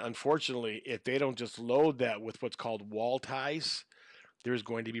 And unfortunately, if they don't just load that with what's called wall ties, there's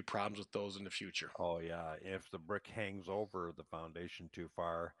going to be problems with those in the future. Oh yeah. If the brick hangs over the foundation too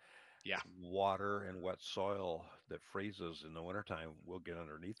far, Yeah. water and wet soil that freezes in the wintertime will get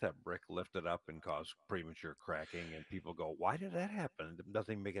underneath that brick, lift it up, and cause premature cracking. And people go, "Why did that happen?" It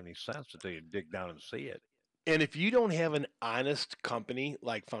doesn't make any sense until you dig down and see it. And if you don't have an honest company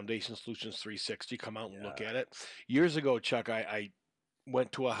like Foundation Solutions 360 come out and look Yeah. at it, years ago, Chuck, I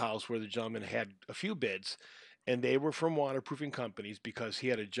went to a house where the gentleman had a few bids, and they were from waterproofing companies because he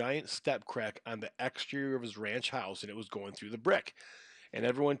had a giant step crack on the exterior of his ranch house and it was going through the brick. And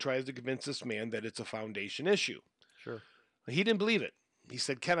everyone tries to convince this man that it's a foundation issue. Sure. He didn't believe it. He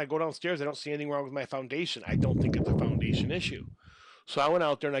said, "Ken, I go downstairs. I don't see anything wrong with my foundation. I don't think it's a foundation issue." So I went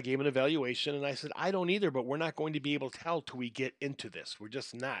out there and I gave an evaluation and I said, "I don't either, but we're not going to be able to tell till we get into this. We're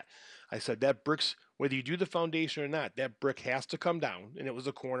just not." I said, "That brick's, whether you do the foundation or not, that brick has to come down." And it was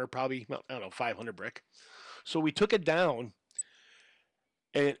a corner, probably, well, I don't know, 500 brick. So we took it down,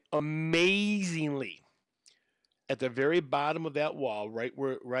 and amazingly, at the very bottom of that wall,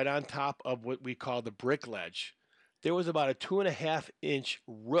 right on top of what we call the brick ledge, there was about a 2.5 inch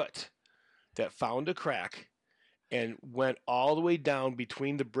root that found a crack and went all the way down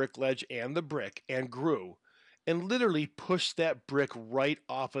between the brick ledge and the brick and grew and literally pushed that brick right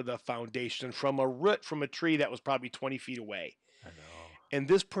off of the foundation from a root from a tree that was probably 20 feet away. I know. And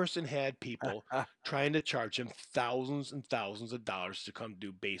this person had people trying to charge him thousands and thousands of dollars to come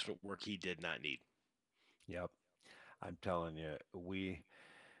do basement work he did not need. Yep. I'm telling you, we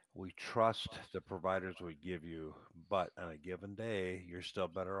trust the providers we give you, but on a given day, you're still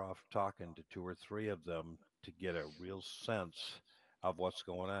better off talking to two or three of them to get a real sense of what's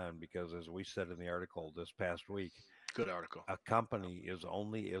going on. Because as we said in the article this past week, Good article. a company is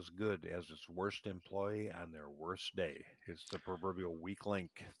only as good as its worst employee on their worst day. It's the proverbial weak link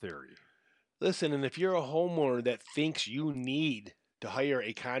theory. Listen, and if you're a homeowner that thinks you need to hire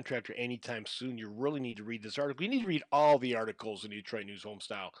a contractor anytime soon, you really need to read this article. You need to read all the articles in Detroit News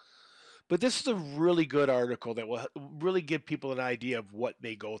Homestyle. But this is a really good article that will really give people an idea of what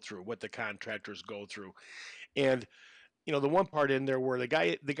they go through, what the contractors go through. And the one part in there where the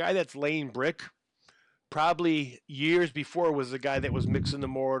guy that's laying brick probably years before was the guy that was mixing the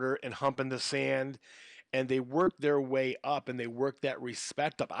mortar and humping the sand, and they worked their way up and they worked that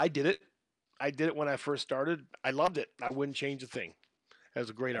respect up. I did it. I did it when I first started. I loved it. I wouldn't change a thing. That was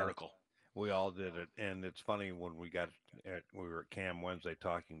a great Yeah, article. we all did it, and it's funny when we were at Cam Wednesday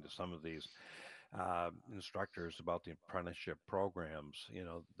talking to some of these instructors about the apprenticeship programs.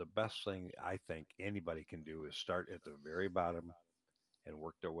 The best thing I think anybody can do is start at the very bottom and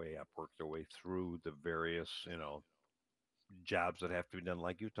work their way up, work their way through the various, jobs that have to be done,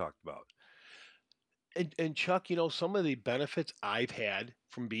 like you talked about. And Chuck, some of the benefits I've had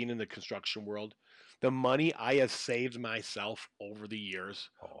from being in the construction world, the money I have saved myself over the years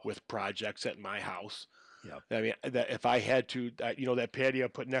Oh, with projects at my house. yep. I mean, that if I had to, that patio I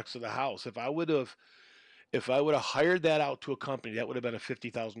put next to the house, if I would have hired that out to a company, that would have been a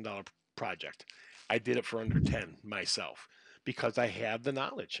 $50,000 project. I did it for under 10 myself because I have the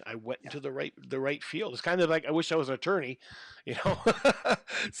knowledge. I went into the right field. It's kind of like I wish I was an attorney, you know,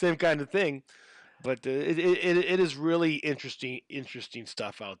 same kind of thing. But it is really interesting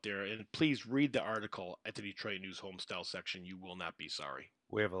stuff out there. And please read the article at the Detroit News Homestyle section. You will not be sorry.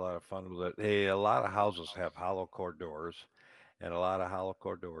 We have a lot of fun with it. Hey, a lot of houses have hollow core doors, and a lot of hollow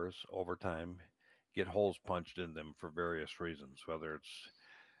core doors over time get holes punched in them for various reasons, whether it's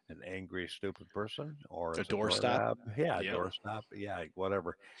an angry, stupid person or A it's a doorstop. doorknob. Yeah, a Yep. doorstop. Yeah,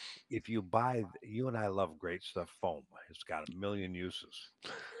 whatever. If you buy, you and I love great stuff foam. It's got a million uses.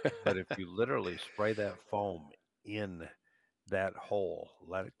 But if you literally spray that foam in that hole,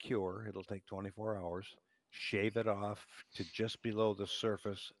 let it cure, it'll take 24 hours. Shave it off to just below the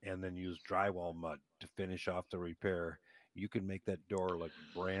surface and then use drywall mud to finish off the repair. You can make that door look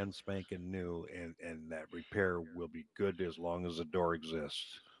brand spanking new, and that repair will be good as long as the door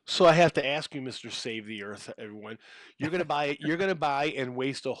exists. So I have to ask you, Mister Save the Earth, everyone. You're gonna buy and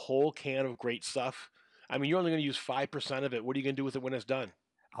waste a whole can of great stuff. I mean, you're only gonna use 5% of it. What are you gonna do with it when it's done?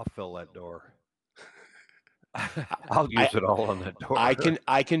 I'll fill that door. I'll I use it all on the door.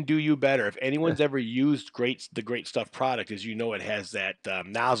 I can do you better. If anyone's ever used the Great Stuff product, as you know, it has that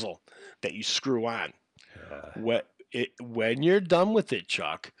nozzle that you screw on. Yeah. When you're done with it,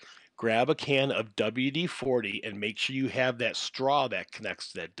 Chuck, grab a can of WD-40 and make sure you have that straw that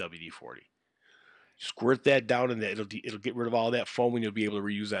connects to that WD-40. Squirt that down, and it'll get rid of all that foam, and you'll be able to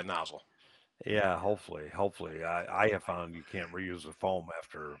reuse that nozzle. Yeah, hopefully. I have found you can't reuse the foam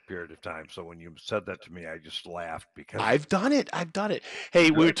after a period of time. So when you said that to me, I just laughed because I've done it. I've done it.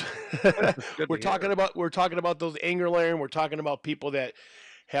 Hey, good, good we're to talking hear. about those angler iron. We're talking about people that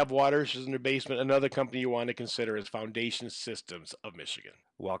have water issues in their basement. Another company you want to consider is Foundation Systems of Michigan.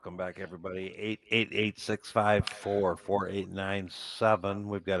 Welcome back, everybody. 888-654-4897.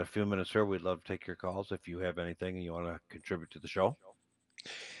 We've got a few minutes here. We'd love to take your calls if you have anything and you want to contribute to the show.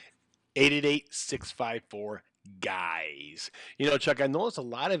 888-654 guys. You know, Chuck, I noticed a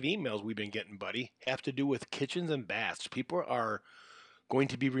lot of emails we've been getting, buddy, have to do with kitchens and baths. People are going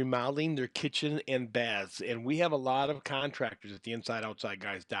to be remodeling their kitchen and baths, and we have a lot of contractors at the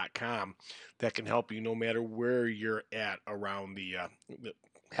InsideOutsideGuys.com that can help you no matter where you're at around the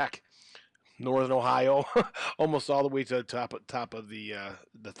heck, northern Ohio, almost all the way to the top of the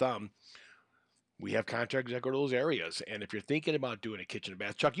thumb. We have contractors that go to those areas. And if you're thinking about doing a kitchen and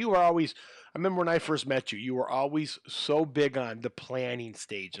bath, Chuck, you were always, I remember when I first met you, you were always so big on the planning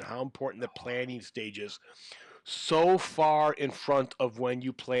stage and how important the planning stage is, so far in front of when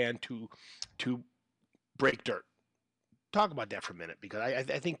you plan to break dirt. Talk about that for a minute, because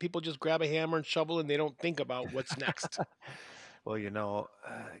I think people just grab a hammer and shovel and they don't think about what's next. Well,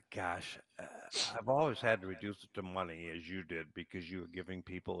 gosh, I've always had to reduce it to money as you did because you were giving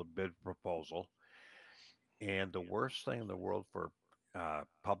people a bid proposal. And the worst thing in the world for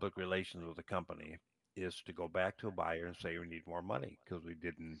public relations with a company is to go back to a buyer and say we need more money because we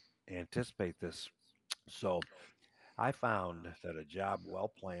didn't anticipate this. So I found that a job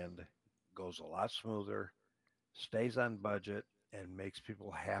well planned goes a lot smoother, stays on budget, and makes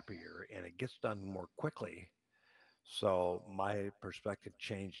people happier, and it gets done more quickly. So my perspective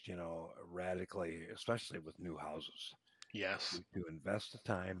changed, radically, especially with new houses. Yes. To invest the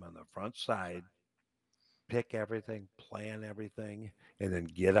time on the front side, pick everything, plan everything, and then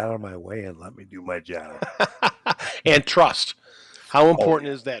get out of my way and let me do my job. And trust. How Oh important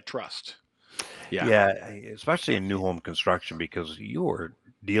yeah. is that trust? Yeah. Yeah, especially in new home construction because you were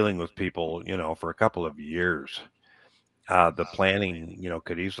dealing with people, for a couple of years. The planning,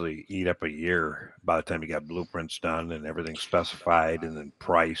 could easily eat up a year by the time you got blueprints done and everything specified and then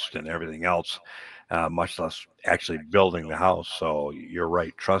priced and everything else, much less actually building the house. So you're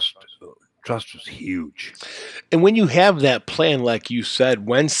right. Trust is huge. And when you have that plan, like you said,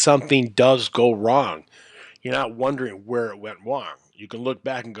 when something does go wrong, you're not wondering where it went wrong. You can look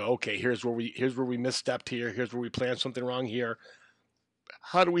back and go, okay, here's where we misstepped here. Here's where we planned something wrong here.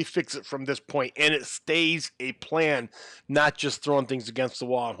 How do we fix it from this point? And it stays a plan, not just throwing things against the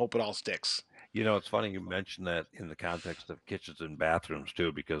wall and hope it all sticks. It's funny you mentioned that in the context of kitchens and bathrooms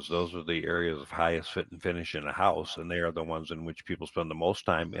too, because those are the areas of highest fit and finish in a house, and they are the ones in which people spend the most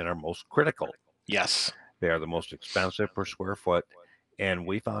time and are most critical. Yes. They are the most expensive per square foot. And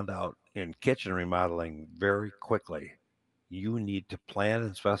we found out in kitchen remodeling very quickly, you need to plan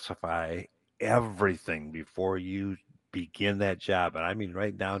and specify everything before you begin that job. And I mean,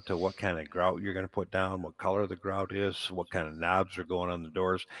 right down to what kind of grout you're going to put down, what color the grout is, what kind of knobs are going on the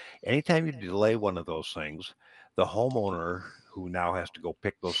doors. Anytime you delay one of those things, the homeowner who now has to go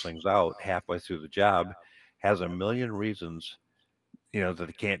pick those things out halfway through the job has a million reasons that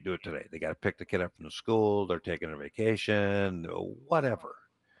they can't do it today. They got to pick the kid up from the school, they're taking a vacation, whatever.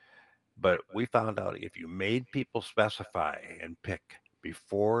 But we found out if you made people specify and pick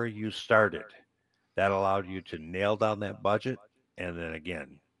before you started, that allowed you to nail down that budget and then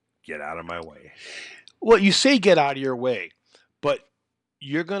again, get out of my way. Well, you say get out of your way, but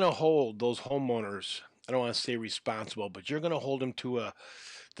you're going to hold those homeowners, I don't want to say responsible, but you're going to hold them to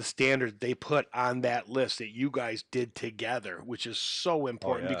the standard they put on that list that you guys did together, which is so Oh,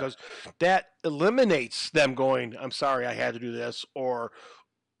 important yeah. because that eliminates them going, I'm sorry I had to do this, or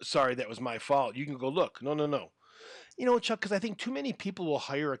sorry that was my fault. You can go, look, no, no, no. You know, Chuck, because I think too many people will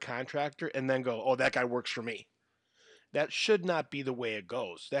hire a contractor and then go, oh, that guy works for me. That should not be the way it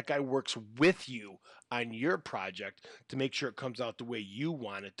goes. That guy works with you on your project to make sure it comes out the way you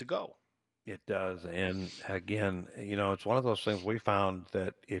want it to go. It does. And again, it's one of those things we found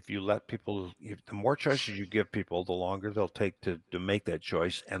that if you let people, if the more choices you give people, the longer they'll take to make that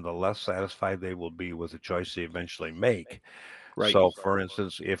choice and the less satisfied they will be with the choice they eventually make. Right. So for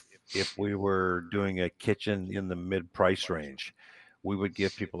instance, if we were doing a kitchen in the mid price range, we would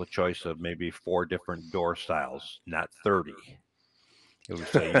give people a choice of maybe 4 different door styles, not 30. It would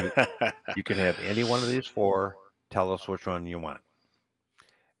say you can have any one of these 4. Tell us which one you want.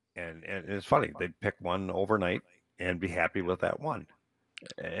 And it's funny, they'd pick one overnight and be happy with that one.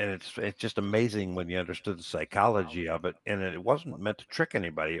 And it's just amazing when you understood the psychology of it. And it wasn't meant to trick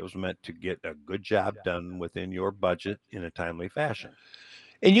anybody. It was meant to get a good job done within your budget in a timely fashion.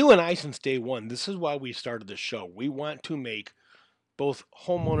 And you and I, since day one, this is why we started the show. We want to make both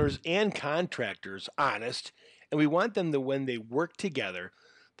homeowners and contractors honest, and we want them to, when they work together,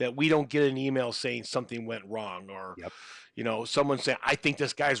 that we don't get an email saying something went wrong, or Yep. someone saying, I think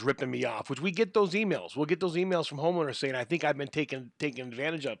this guy's ripping me off, which we get those emails. We'll get those emails from homeowners saying, I think I've been taken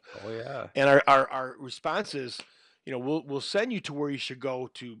advantage of. Oh yeah. And our response is, we'll send you to where you should go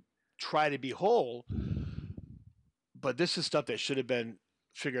to try to be whole, but this is stuff that should have been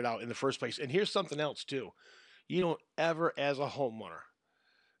figured out in the first place. And here's something else too. You don't ever, as a homeowner,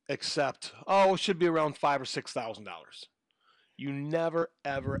 accept, it should be around $5,000 or $6,000. You never,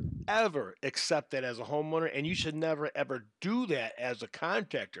 ever, ever accept that as a homeowner, and you should never, ever do that as a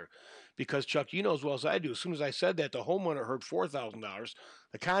contractor, because Chuck, you know as well as I do. As soon as I said that, the homeowner heard $4,000,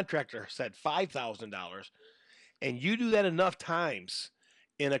 the contractor said $5,000, and you do that enough times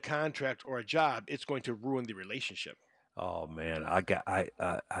in a contract or a job, it's going to ruin the relationship. Oh man,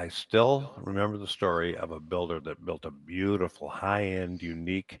 I still remember the story of a builder that built a beautiful, high-end,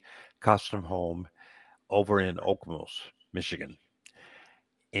 unique custom home over in Okemos, Michigan.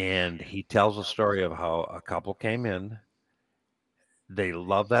 And he tells a story of how a couple came in. They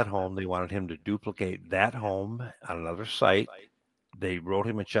loved that home. They wanted him to duplicate that home on another site. They wrote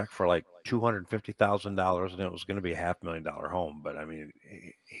him a check for like $250,000, and it was going to be a $500,000 home. But I mean,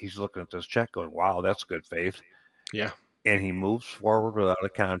 he's looking at this check going, wow, that's good faith. Yeah. And he moves forward without a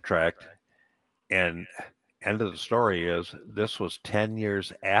contract. And end of the story is this was 10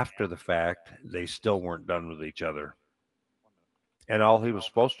 years after the fact. They still weren't done with each other. And all he was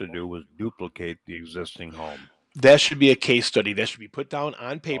supposed to do was duplicate the existing home. That should be a case study. That should be put down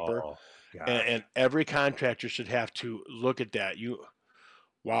on paper, Oh, gosh. and every contractor should have to look at that.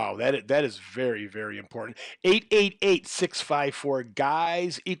 Wow, that is very, very important. 888-654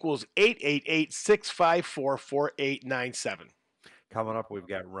 guys = 888-654-4897. Coming up, we've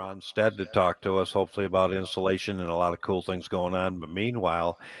got Ron Stead to talk to us, hopefully about insulation and a lot of cool things going on. But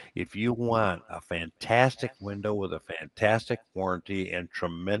meanwhile, if you want a fantastic window with a fantastic warranty and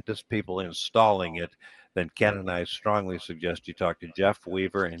tremendous people installing it, then Ken and I strongly suggest you talk to Jeff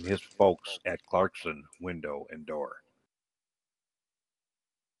Weaver and his folks at Clarkson Window and Door.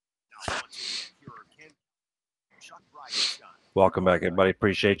 Welcome back, everybody.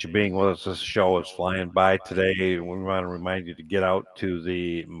 Appreciate you being with us. This show is flying by today. We want to remind you to get out to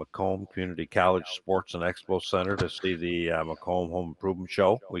the Macomb Community College Sports and Expo Center to see the Macomb Home Improvement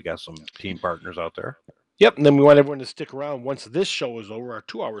Show. We got some team partners out there. Yep, and then we want everyone to stick around. Once this show is over, our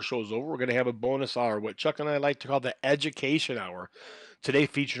 2-hour show is over, we're going to have a bonus hour, what Chuck and I like to call the Education Hour. Today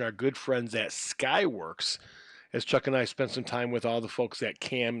featuring our good friends at Skyworks, as Chuck and I spent some time with all the folks at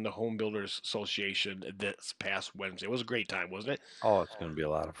CAM, the Home Builders Association, this past Wednesday. It was a great time, wasn't it? Oh, it's going to be a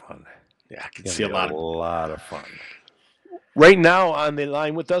lot of fun. Yeah, I can see a lot of fun. Right now on the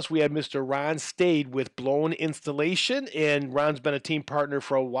line with us, we have Mr. Ron Stade with Blown Installation, and Ron's been a team partner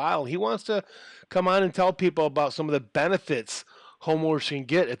for a while. He wants to come on and tell people about some of the benefits homeowners can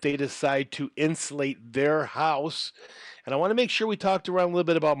get if they decide to insulate their house. And I want to make sure we talk to Ron a little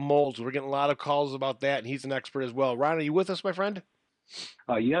bit about molds. We're getting a lot of calls about that, and he's an expert as well. Ron, are you with us, my friend?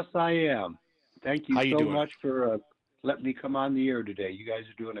 Yes, I am. Thank you so doing? much for letting me come on the air today. You guys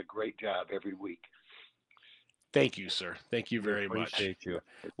are doing a great job every week. Thank you, sir. Thank you very much. Appreciate you.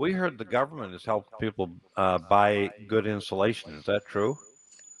 We heard the government has helped people buy good insulation. Is that true?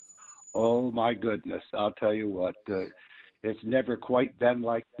 Oh, my goodness. I'll tell you what, it's never quite been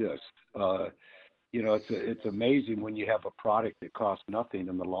like this. It's amazing when you have a product that costs nothing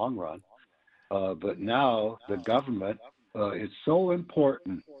in the long run. But now the government, it's so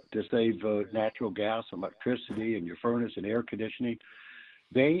important to save natural gas, electricity, and your furnace and air conditioning.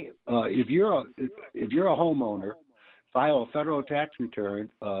 If you're a homeowner, file a federal tax return,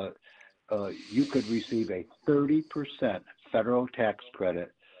 you could receive a 30% federal tax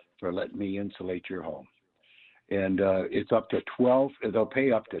credit for letting me insulate your home. And it's up to they'll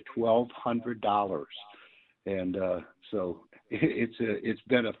pay up to $1,200. And so it's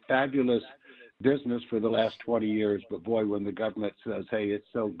been a fabulous business for the last 20 years. But boy, when the government says, hey, it's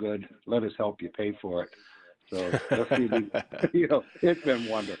so good, let us help you pay for it. So it's been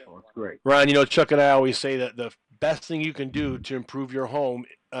wonderful. It's great. Ron, Chuck and I always say that the best thing you can do to improve your home,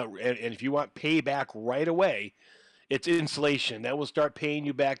 and if you want payback right away, It's insulation. That will start paying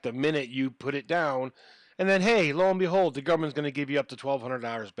you back the minute you put it down. And then, hey, lo and behold, the government's going to give you up to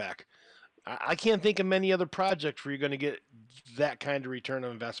 $1,200 back. I can't think of many other projects where you're going to get that kind of return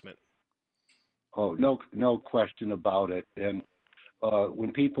on investment. Oh, no question about it. And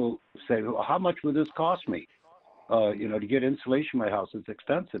when people say, well, how much would this cost me? To get insulation in my house, it's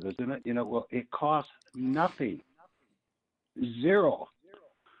expensive, isn't it? Well, it costs nothing, zero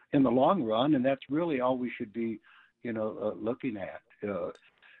in the long run. And that's really all we should be, looking at.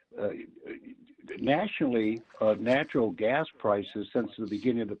 Nationally, natural gas prices since the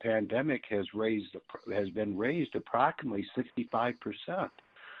beginning of the pandemic has been raised approximately 65%.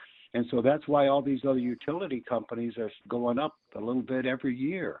 And so that's why all these other utility companies are going up a little bit every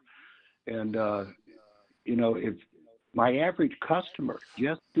year. And, if my average customer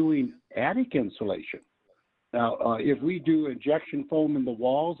just doing attic insulation, now, if we do injection foam in the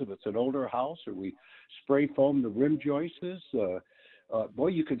walls, if it's an older house, or we spray foam the rim joists, boy,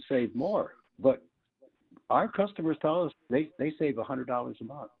 you can save more. But our customers tell us they save $100 a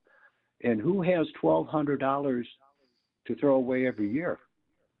month. And who has $1,200 to throw away every year?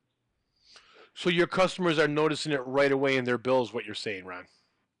 So your customers are noticing it right away in their bills, what you're saying, Ron.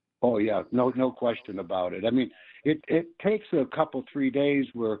 Oh, yeah, no question about it. I mean, it takes a couple, 3 days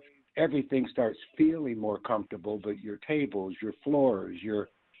where everything starts feeling more comfortable, but your tables, your floors, your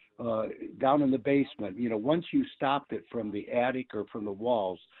down in the basement, once you stopped it from the attic or from the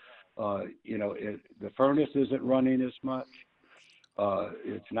walls, the furnace isn't running as much.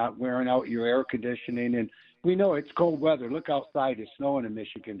 It's not wearing out your air conditioning. And we know it's cold weather. Look outside. It's snowing in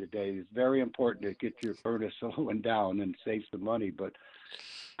Michigan today. It's very important to get your furnace slowing down and save some money. But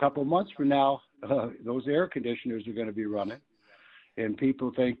a couple months from now, those air conditioners are going to be running. And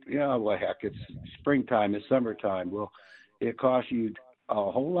people think, well, heck, it's springtime, it's summertime. Well, it costs you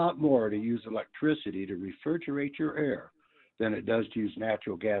a whole lot more to use electricity to refrigerate your air than it does to use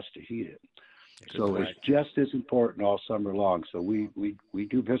natural gas to heat it. So it's just as important all summer long. So we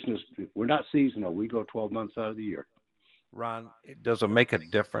do business. We're not seasonal. We go 12 months out of the year. Ron, does it make a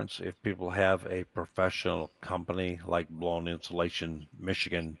difference if people have a professional company like Blown Insulation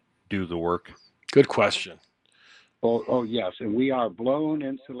Michigan do the work? Good question. Oh yes, and we are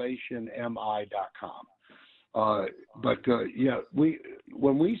blowninsulationmi.com.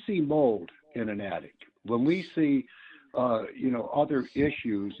 When we see mold in an attic, when we see other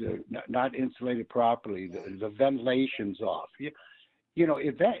issues, not insulated properly, the ventilation's off. You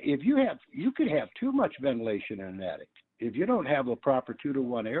could have too much ventilation in an attic. If you don't have a proper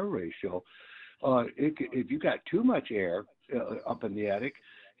 2-to-1 air ratio, if you got too much air up in the attic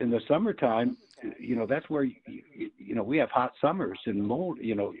in the summertime, that's where we have hot summers and mold.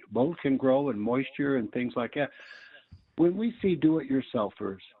 Mold can grow and moisture and things like that. When we see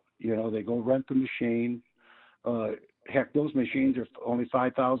do-it-yourselfers, they go rent the machine. Heck, those machines are only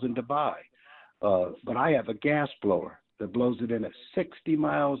 $5,000 to buy. But I have a gas blower that blows it in at 60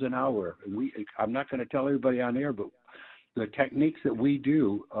 miles an hour. I'm not going to tell everybody on air, but the techniques that we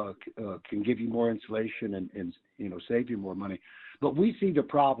do can give you more insulation and save you more money. But we see the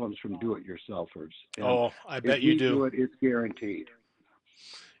problems from do-it-yourselfers. Oh, I bet you do. It's guaranteed.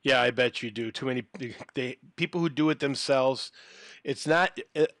 Yeah, I bet you do. Too many people who do it themselves. It's not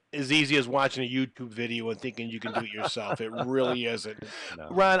as easy as watching a YouTube video and thinking you can do it yourself. It really isn't. No.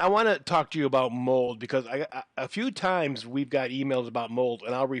 Ron, I want to talk to you about mold because a few times we've got emails about mold,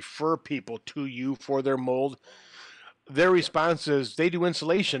 and I'll refer people to you for their mold. Their response is they do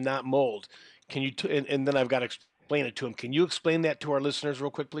insulation, not mold. Can you? And then I've got to explain it to them. Can you explain that to our listeners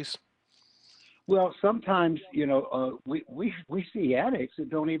real quick, please? Well, sometimes, we see attics that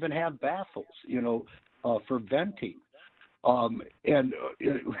don't even have baffles, for venting. And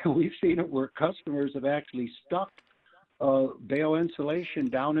we've seen it where customers have actually stuck bale insulation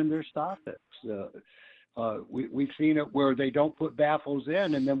down in their soffits. We've seen it where they don't put baffles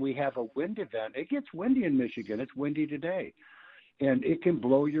in, and then we have a wind event. It gets windy in Michigan. It's windy today. And it can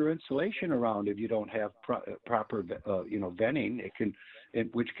blow your insulation around if you don't have proper, venting.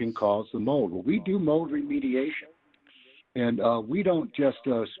 Which can cause the mold. Well, we do mold remediation, and we don't just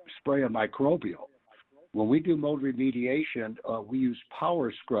spray a microbial. When we do mold remediation, we use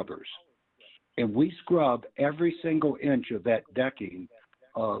power scrubbers, and we scrub every single inch of that decking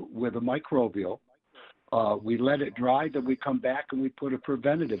with a microbial. We let it dry, then we come back and we put a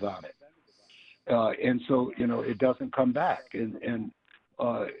preventative on it. And so, it doesn't come back. And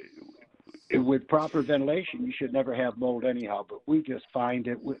with proper ventilation, you should never have mold anyhow, but we just find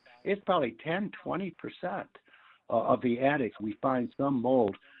it's probably 10-20% of the attics we find some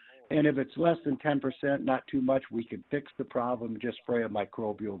mold. And if it's less than 10%, not too much, we can fix the problem, just spray a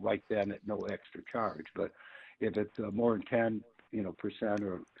microbial right then at no extra charge. But If it's more than 10, percent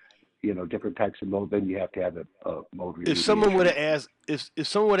or different types of mold, then you have to have a mold remediation. If someone would have asked, if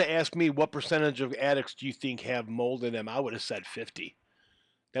someone would have asked me what percentage of attics do you think have mold in them, I would have said 50.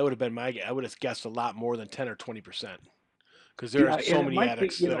 That would have been my. I would have guessed a lot more than 10 or 20%, because there Yeah, are so and it many might be,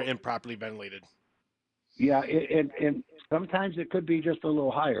 attics that are improperly ventilated. yeah, and sometimes it could be just a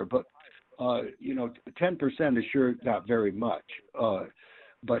little higher, but 10% is sure not very much.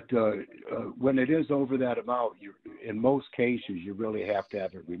 But when it is over that amount, in most cases, you really have to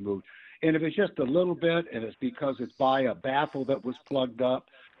have it removed. And if it's just a little bit, and it's because it's by a baffle that was plugged up,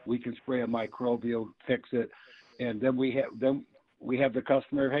 we can spray a microbial, fix it, and then we have the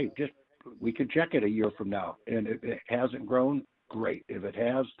customer. Hey, we can check it a year from now, and if it hasn't grown, great. If it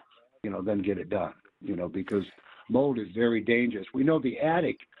has, then get it done. Because mold is very dangerous. We know the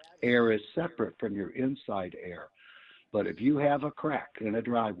attic air is separate from your inside air. But if you have a crack in a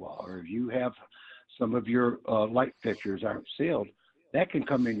drywall, or if you have some of your light fixtures aren't sealed, that can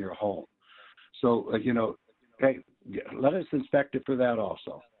come in your home. So, hey, let us inspect it for that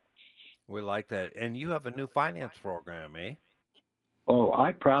also. We like that. And you have a new finance program, eh? Oh,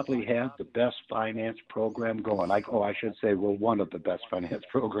 I probably have the best finance program going. I should say we're one of the best finance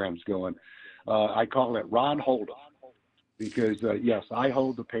programs going. I call it Ron Hold'em because, yes, I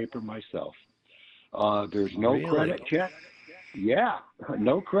hold the paper myself. There's no Really? credit check. Yeah,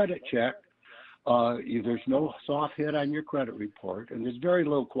 no credit check. There's no soft hit on your credit report, and there's very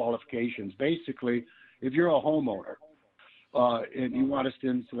little qualifications. Basically, if you're a homeowner and you want us to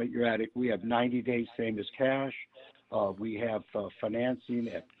insulate your attic, we have 90 days, same as cash. We have financing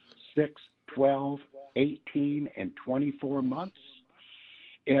at 6, 12, 18, and 24 months.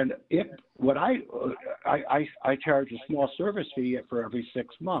 And I charge a small service fee for every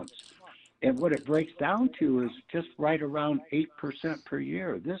 6 months. And what it breaks down to is just right around 8% per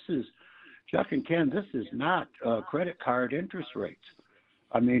year. This is, Chuck and Ken, this is not credit card interest rates.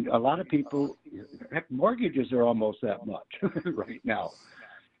 I mean, a lot of people, heck, mortgages are almost that much right now.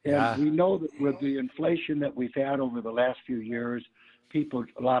 And Yeah. we know that with the inflation that we've had over the last few years, a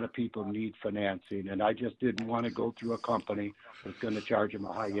lot of people need financing. And I just didn't want to go through a company that's going to charge them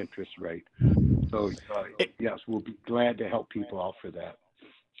a high interest rate. So, yes, we'll be glad to help people out for that.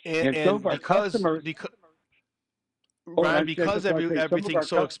 And some of our customers. Ron, because some of our everything's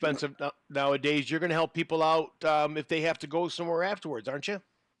so customers- expensive nowadays, you're going to help people out if they have to go somewhere afterwards, aren't you?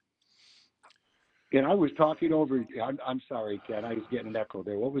 And I was talking over. I'm sorry, Ken. I was getting an echo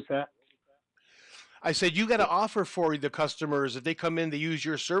there. What was that? I said you got to offer for the customers if they come in to use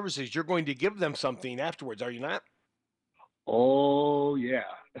your services. You're going to give them something afterwards, are you not? Oh yeah.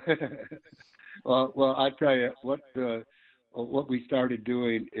 well, I tell you what we started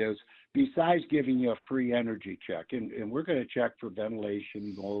doing is, besides giving you a free energy check, and we're going to check for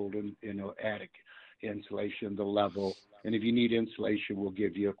ventilation, mold, and attic insulation, the level, and if you need insulation, we'll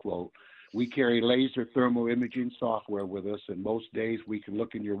give you a quote. We carry laser thermal imaging software with us, and most days we can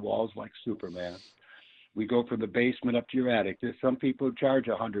look in your walls like Superman. We go from the basement up to your attic. Some people charge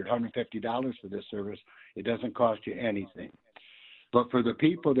 $100, $150 for this service. It doesn't cost you anything. But for the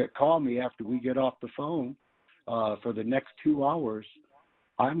people that call me after we get off the phone, for the next 2 hours,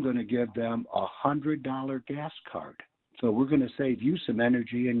 I'm going to give them a $100 gas card. So we're going to save you some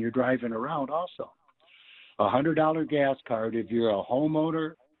energy, and you're driving around also. A $100 gas card if you're a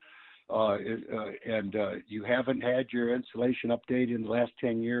homeowner and you haven't had your insulation updated in the last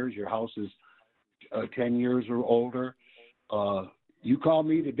 10 years, your house is 10 years or older, you call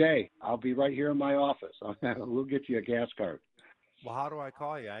me today. I'll be right here in my office. We'll get you a gas card. Well, how do I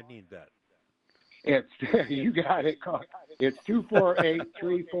call you? I need that. You got it. It's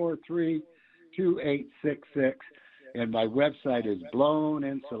 248-343-2866. And my website is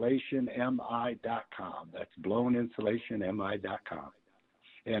blowninsulationmi.com. That's blowninsulationmi.com.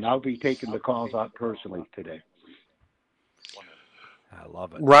 And I'll be taking the calls out personally today. I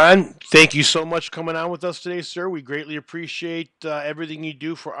love it. Ron, thank you so much for coming on with us today, sir. We greatly appreciate everything you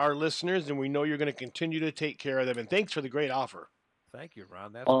do for our listeners, and we know you're going to continue to take care of them. And thanks for the great offer. Thank you,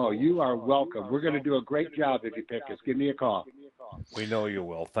 Ron. That's Oh, cool. you are welcome. We're going to do a great job if you pick us. Give me a call. We know you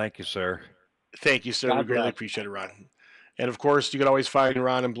will. Thank you, sir. Thank you, sir. We God greatly bless. appreciate it, Ron. And of course, you can always find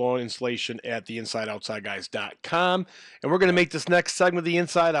Ron and Blown Insulation at theinsideoutsideguys.com. And we're going to make this next segment of the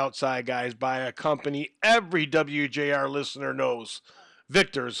Inside Outside Guys by a company every WJR listener knows,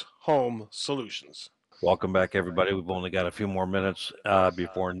 Victor's Home Solutions. Welcome back, everybody. We've only got a few more minutes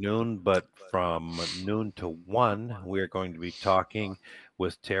before noon, but from noon to 1, we're going to be talking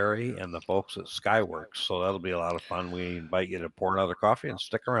with Terry and the folks at Skyworks. So that'll be a lot of fun. We invite you to pour another coffee and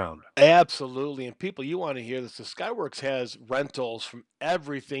stick around. Absolutely. And people, you want to hear this. The Skyworks has rentals from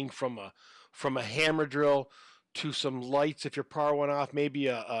everything from a hammer drill to some lights if your power went off, maybe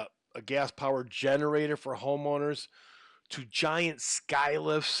a gas powered generator for homeowners, to giant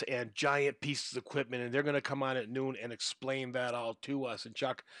skylifts and giant pieces of equipment. And they're going to come on at noon and explain that all to us. And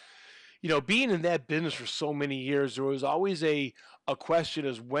Chuck, being in that business for so many years, there was always a question: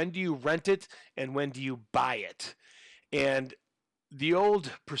 is when do you rent it and when do you buy it? And the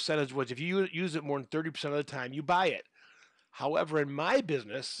old percentage was if you use it more than 30% of the time, you buy it. However, in my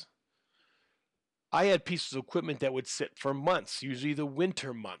business, I had pieces of equipment that would sit for months, usually the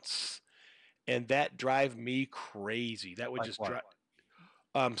winter months, and that drive me crazy. That would Like just what? drive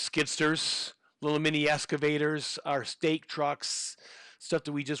skidsters, little mini excavators, our stake trucks, stuff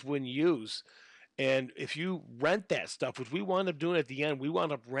that we just wouldn't use. And if you rent that stuff, which we wound up doing at the end, we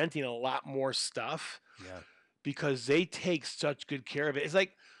wound up renting a lot more stuff Yeah. because they take such good care of it. It's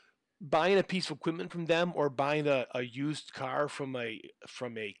like buying a piece of equipment from them or buying a used car from a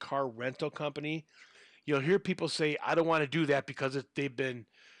car rental company. You'll hear people say, "I don't want to do that because they've been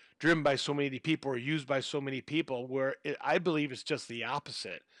driven by so many people or used by so many people." I believe it's just the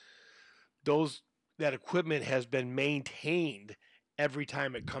opposite. Those that equipment has been maintained every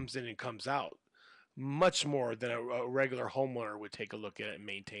time it comes in and comes out, much more than a regular homeowner would take a look at it and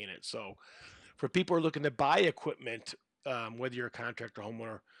maintain it. So, for people who are looking to buy equipment, whether you're a contractor or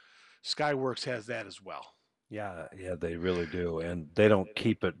homeowner, Skyworks has that as well. Yeah, yeah, they really do, and they don't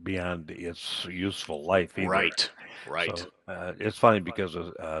keep it beyond its useful life either. Right, right. So it's funny because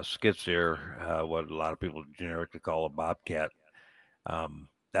skid steer, what a lot of people generically call a bobcat,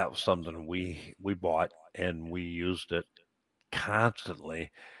 that was something we bought and we used it constantly.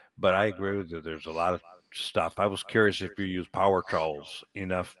 But I agree with you. There's a lot of stuff. I was curious if you use power trowels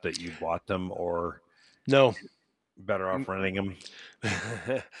enough that you bought them, or No, better off renting them.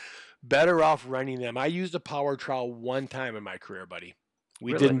 better off renting them. I used a power trowel one time in my career, buddy.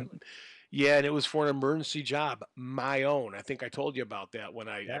 We Really? didn't. Yeah, and it was for an emergency job, my own. I think I told you about that when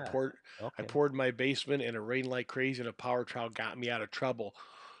I Yeah. poured I Okay. poured my basement and it rained like crazy and a power trowel got me out of trouble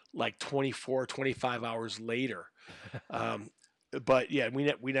like 24, 25 hours later. Um, but yeah, we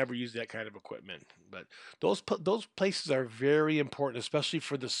never used that kind of equipment. But those places are very important, especially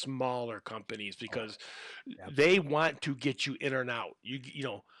for the smaller companies, because they Absolutely. want to get you in and out.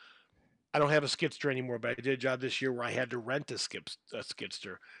 I don't have a skidster anymore, but I did a job this year where I had to rent a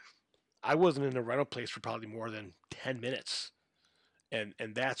skidster. I wasn't in a rental place for probably more than 10 minutes, and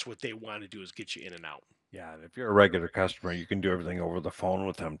that's what they want to do is get you in and out. Yeah, and if you're a regular customer, you can do everything over the phone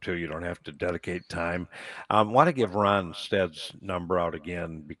with them too. You don't have to dedicate time. Want to give Ron Stead's number out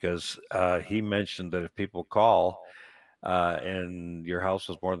again because he mentioned that if people call and your house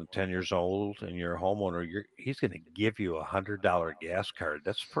is more than 10 years old and you're a homeowner, he's going to give you $100 gas card.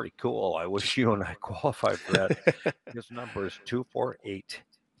 That's pretty cool. I wish you and I qualified for that. His number is 248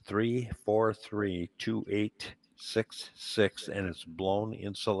 343 2866, and it's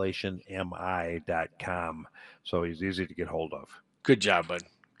blowninsulationni.com. So he's easy to get hold of. Good job, bud.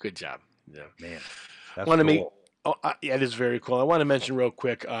 Good job. Yeah. Man, that's Want to make cool. yeah, it is very cool. I want to mention real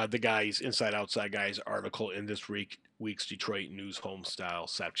quick the guys, Inside Outside Guys article in this week's Detroit News Home Style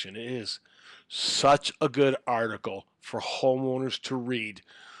section. It is such a good article for homeowners to read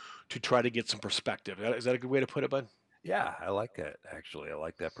to try to get some perspective. Is that a good way to put it, bud? Yeah, I like it. Actually, I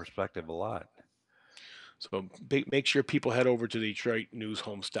like that perspective a lot. So make sure people head over to the Detroit News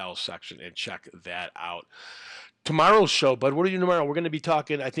Home Style section and check that out. Tomorrow's show, bud. What are you doing tomorrow? We're going to be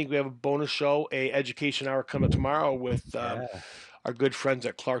talking. I think we have a bonus show, a education hour coming tomorrow with Yeah, our good friends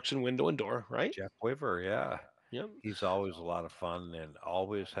at Clarkson Window and Door, right? Jeff Weaver, yeah. Yep. He's always a lot of fun and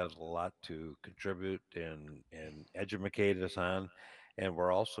always has a lot to contribute and educate us on. And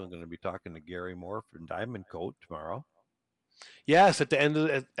we're also going to be talking to Gary Moore from Diamond Coat tomorrow. Yes, at the end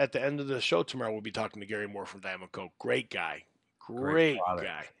of the show tomorrow, we'll be talking to Gary Moore from Diamond Co. Great guy, Great great product.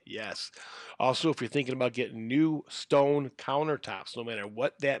 guy. Yes. Also, if you're thinking about getting new stone countertops, no matter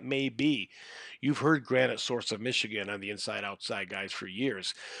what that may be, you've heard Granite Source of Michigan on the Inside Outside Guys for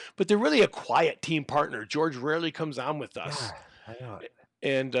years, but they're really a quiet team partner. George rarely comes on with us, Yeah, I know.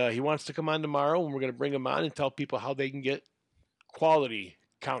 and he wants to come on tomorrow, and we're going to bring him on and tell people how they can get quality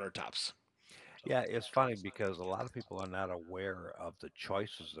countertops. Yeah, it's funny because a lot of people are not aware of the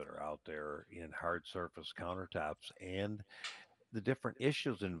choices that are out there in hard surface countertops and the different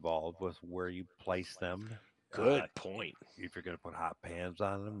issues involved with where you place them. Uh, Good point. if you're going to put hot pans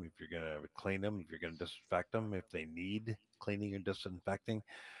on them, if you're going to clean them, if you're going to disinfect them, if they need cleaning or disinfecting.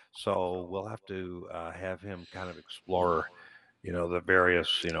 So we'll have to have him kind of explore, the various,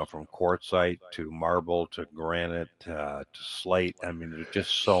 from quartzite to marble to granite to slate. I mean, there's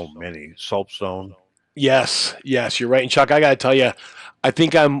just so many. Soapstone. Yes, yes, you're right. And Chuck, I got to tell you, I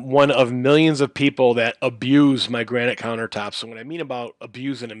think I'm one of millions of people that abuse my granite countertops. So what I mean about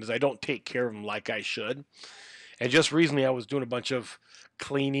abusing them is I don't take care of them like I should. And just recently, I was doing a bunch of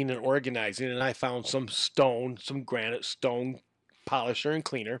cleaning and organizing, and I found some granite stone polisher and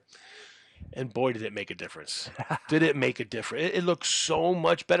cleaner. And boy, did it make a difference. Did it make a difference? It looks so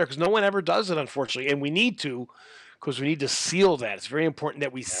much better because no one ever does it, unfortunately. And we need to, because we need to seal that. It's very important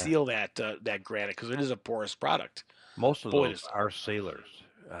that we Yeah. seal that granite because it is a porous product. Most of Boy, those are sealers,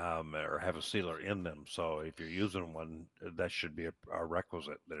 or have a sealer in them. So if you're using one, that should be a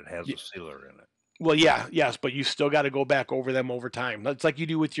requisite that it has a sealer in it. well, yeah, yes, but you still got to go back over them over time. It's like you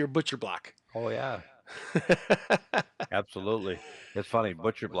do with your butcher block. Oh yeah, absolutely. It's funny,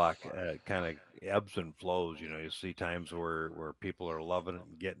 butcher block kind of ebbs and flows. You know, you see times where people are loving it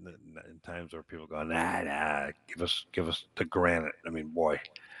and getting it, and times where people go, nah, give us the granite. I mean, boy,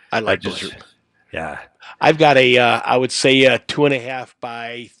 I I like just, butcher. yeah, I've got I would say a 2.5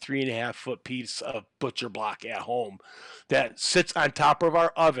 by 3.5 foot piece of butcher block at home that sits on top of our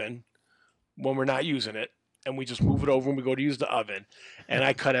oven when we're not using it, and we just move it over when we go to use the oven, and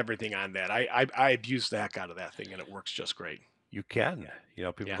I cut everything on that. I abuse the heck out of that thing, and it works just great. you can. You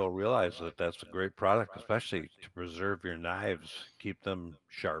know, people Yeah, don't realize that that's a great product, especially to preserve your knives, keep them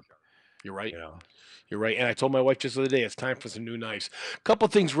sharp. you're right. You know. You're right. And I told my wife just the other day, it's time for some new knives. Couple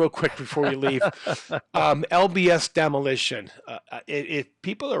things real quick before we leave. LBS demolition. If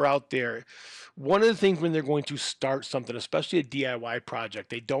people are out there, one of the things when they're going to start something, especially a DIY project,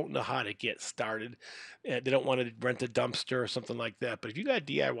 they don't know how to get started. They don't want to rent a dumpster or something like that. But if you got a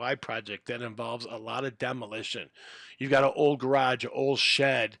DIY project that involves a lot of demolition, you've got an old garage, an old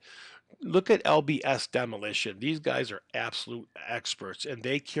shed, look at LBS Demolition. These guys are absolute experts and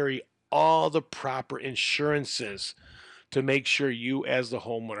they carry all the proper insurances to make sure you, as the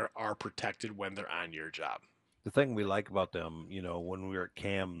homeowner, are protected when they're on your job. The thing we like about them, you know, when we were at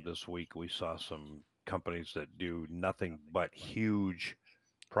CAM this week, we saw some companies that do nothing but huge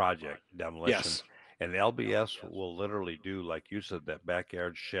project demolition. Yes. And LBS will literally do, like you said, that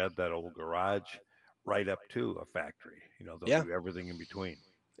backyard shed, that old garage, right up to a factory. You know, they'll Yeah, do everything in between.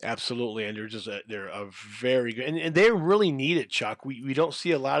 absolutely. And they're a very good, and they really need it, Chuck. We don't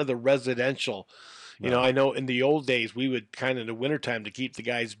see a lot of the residential. No. I know in the old days, we would kind of in the wintertime to keep the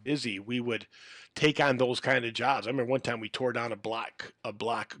guys busy, we would take on those kind of jobs. I remember one time we tore down a block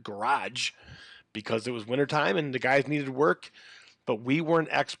garage because it was wintertime and the guys needed work, but we weren't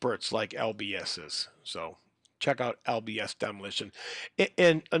experts like LBS is. So check out LBS Demolition.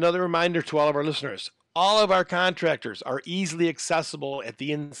 And another reminder to all of our listeners, all of our contractors are easily accessible at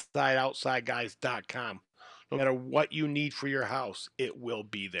the insideoutsideguys.com. No matter what you need for your house, it will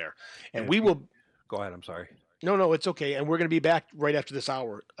be there. And And if we you will, go ahead, I'm sorry. no, it's okay. And we're going to be back right after this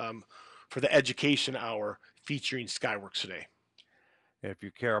hour for the education hour featuring Skyworks today. If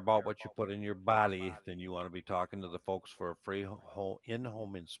you care about what you put in your body, then you want to be talking to the folks for a free in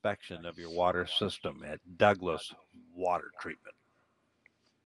home inspection of your water system at Douglas Water Treatment.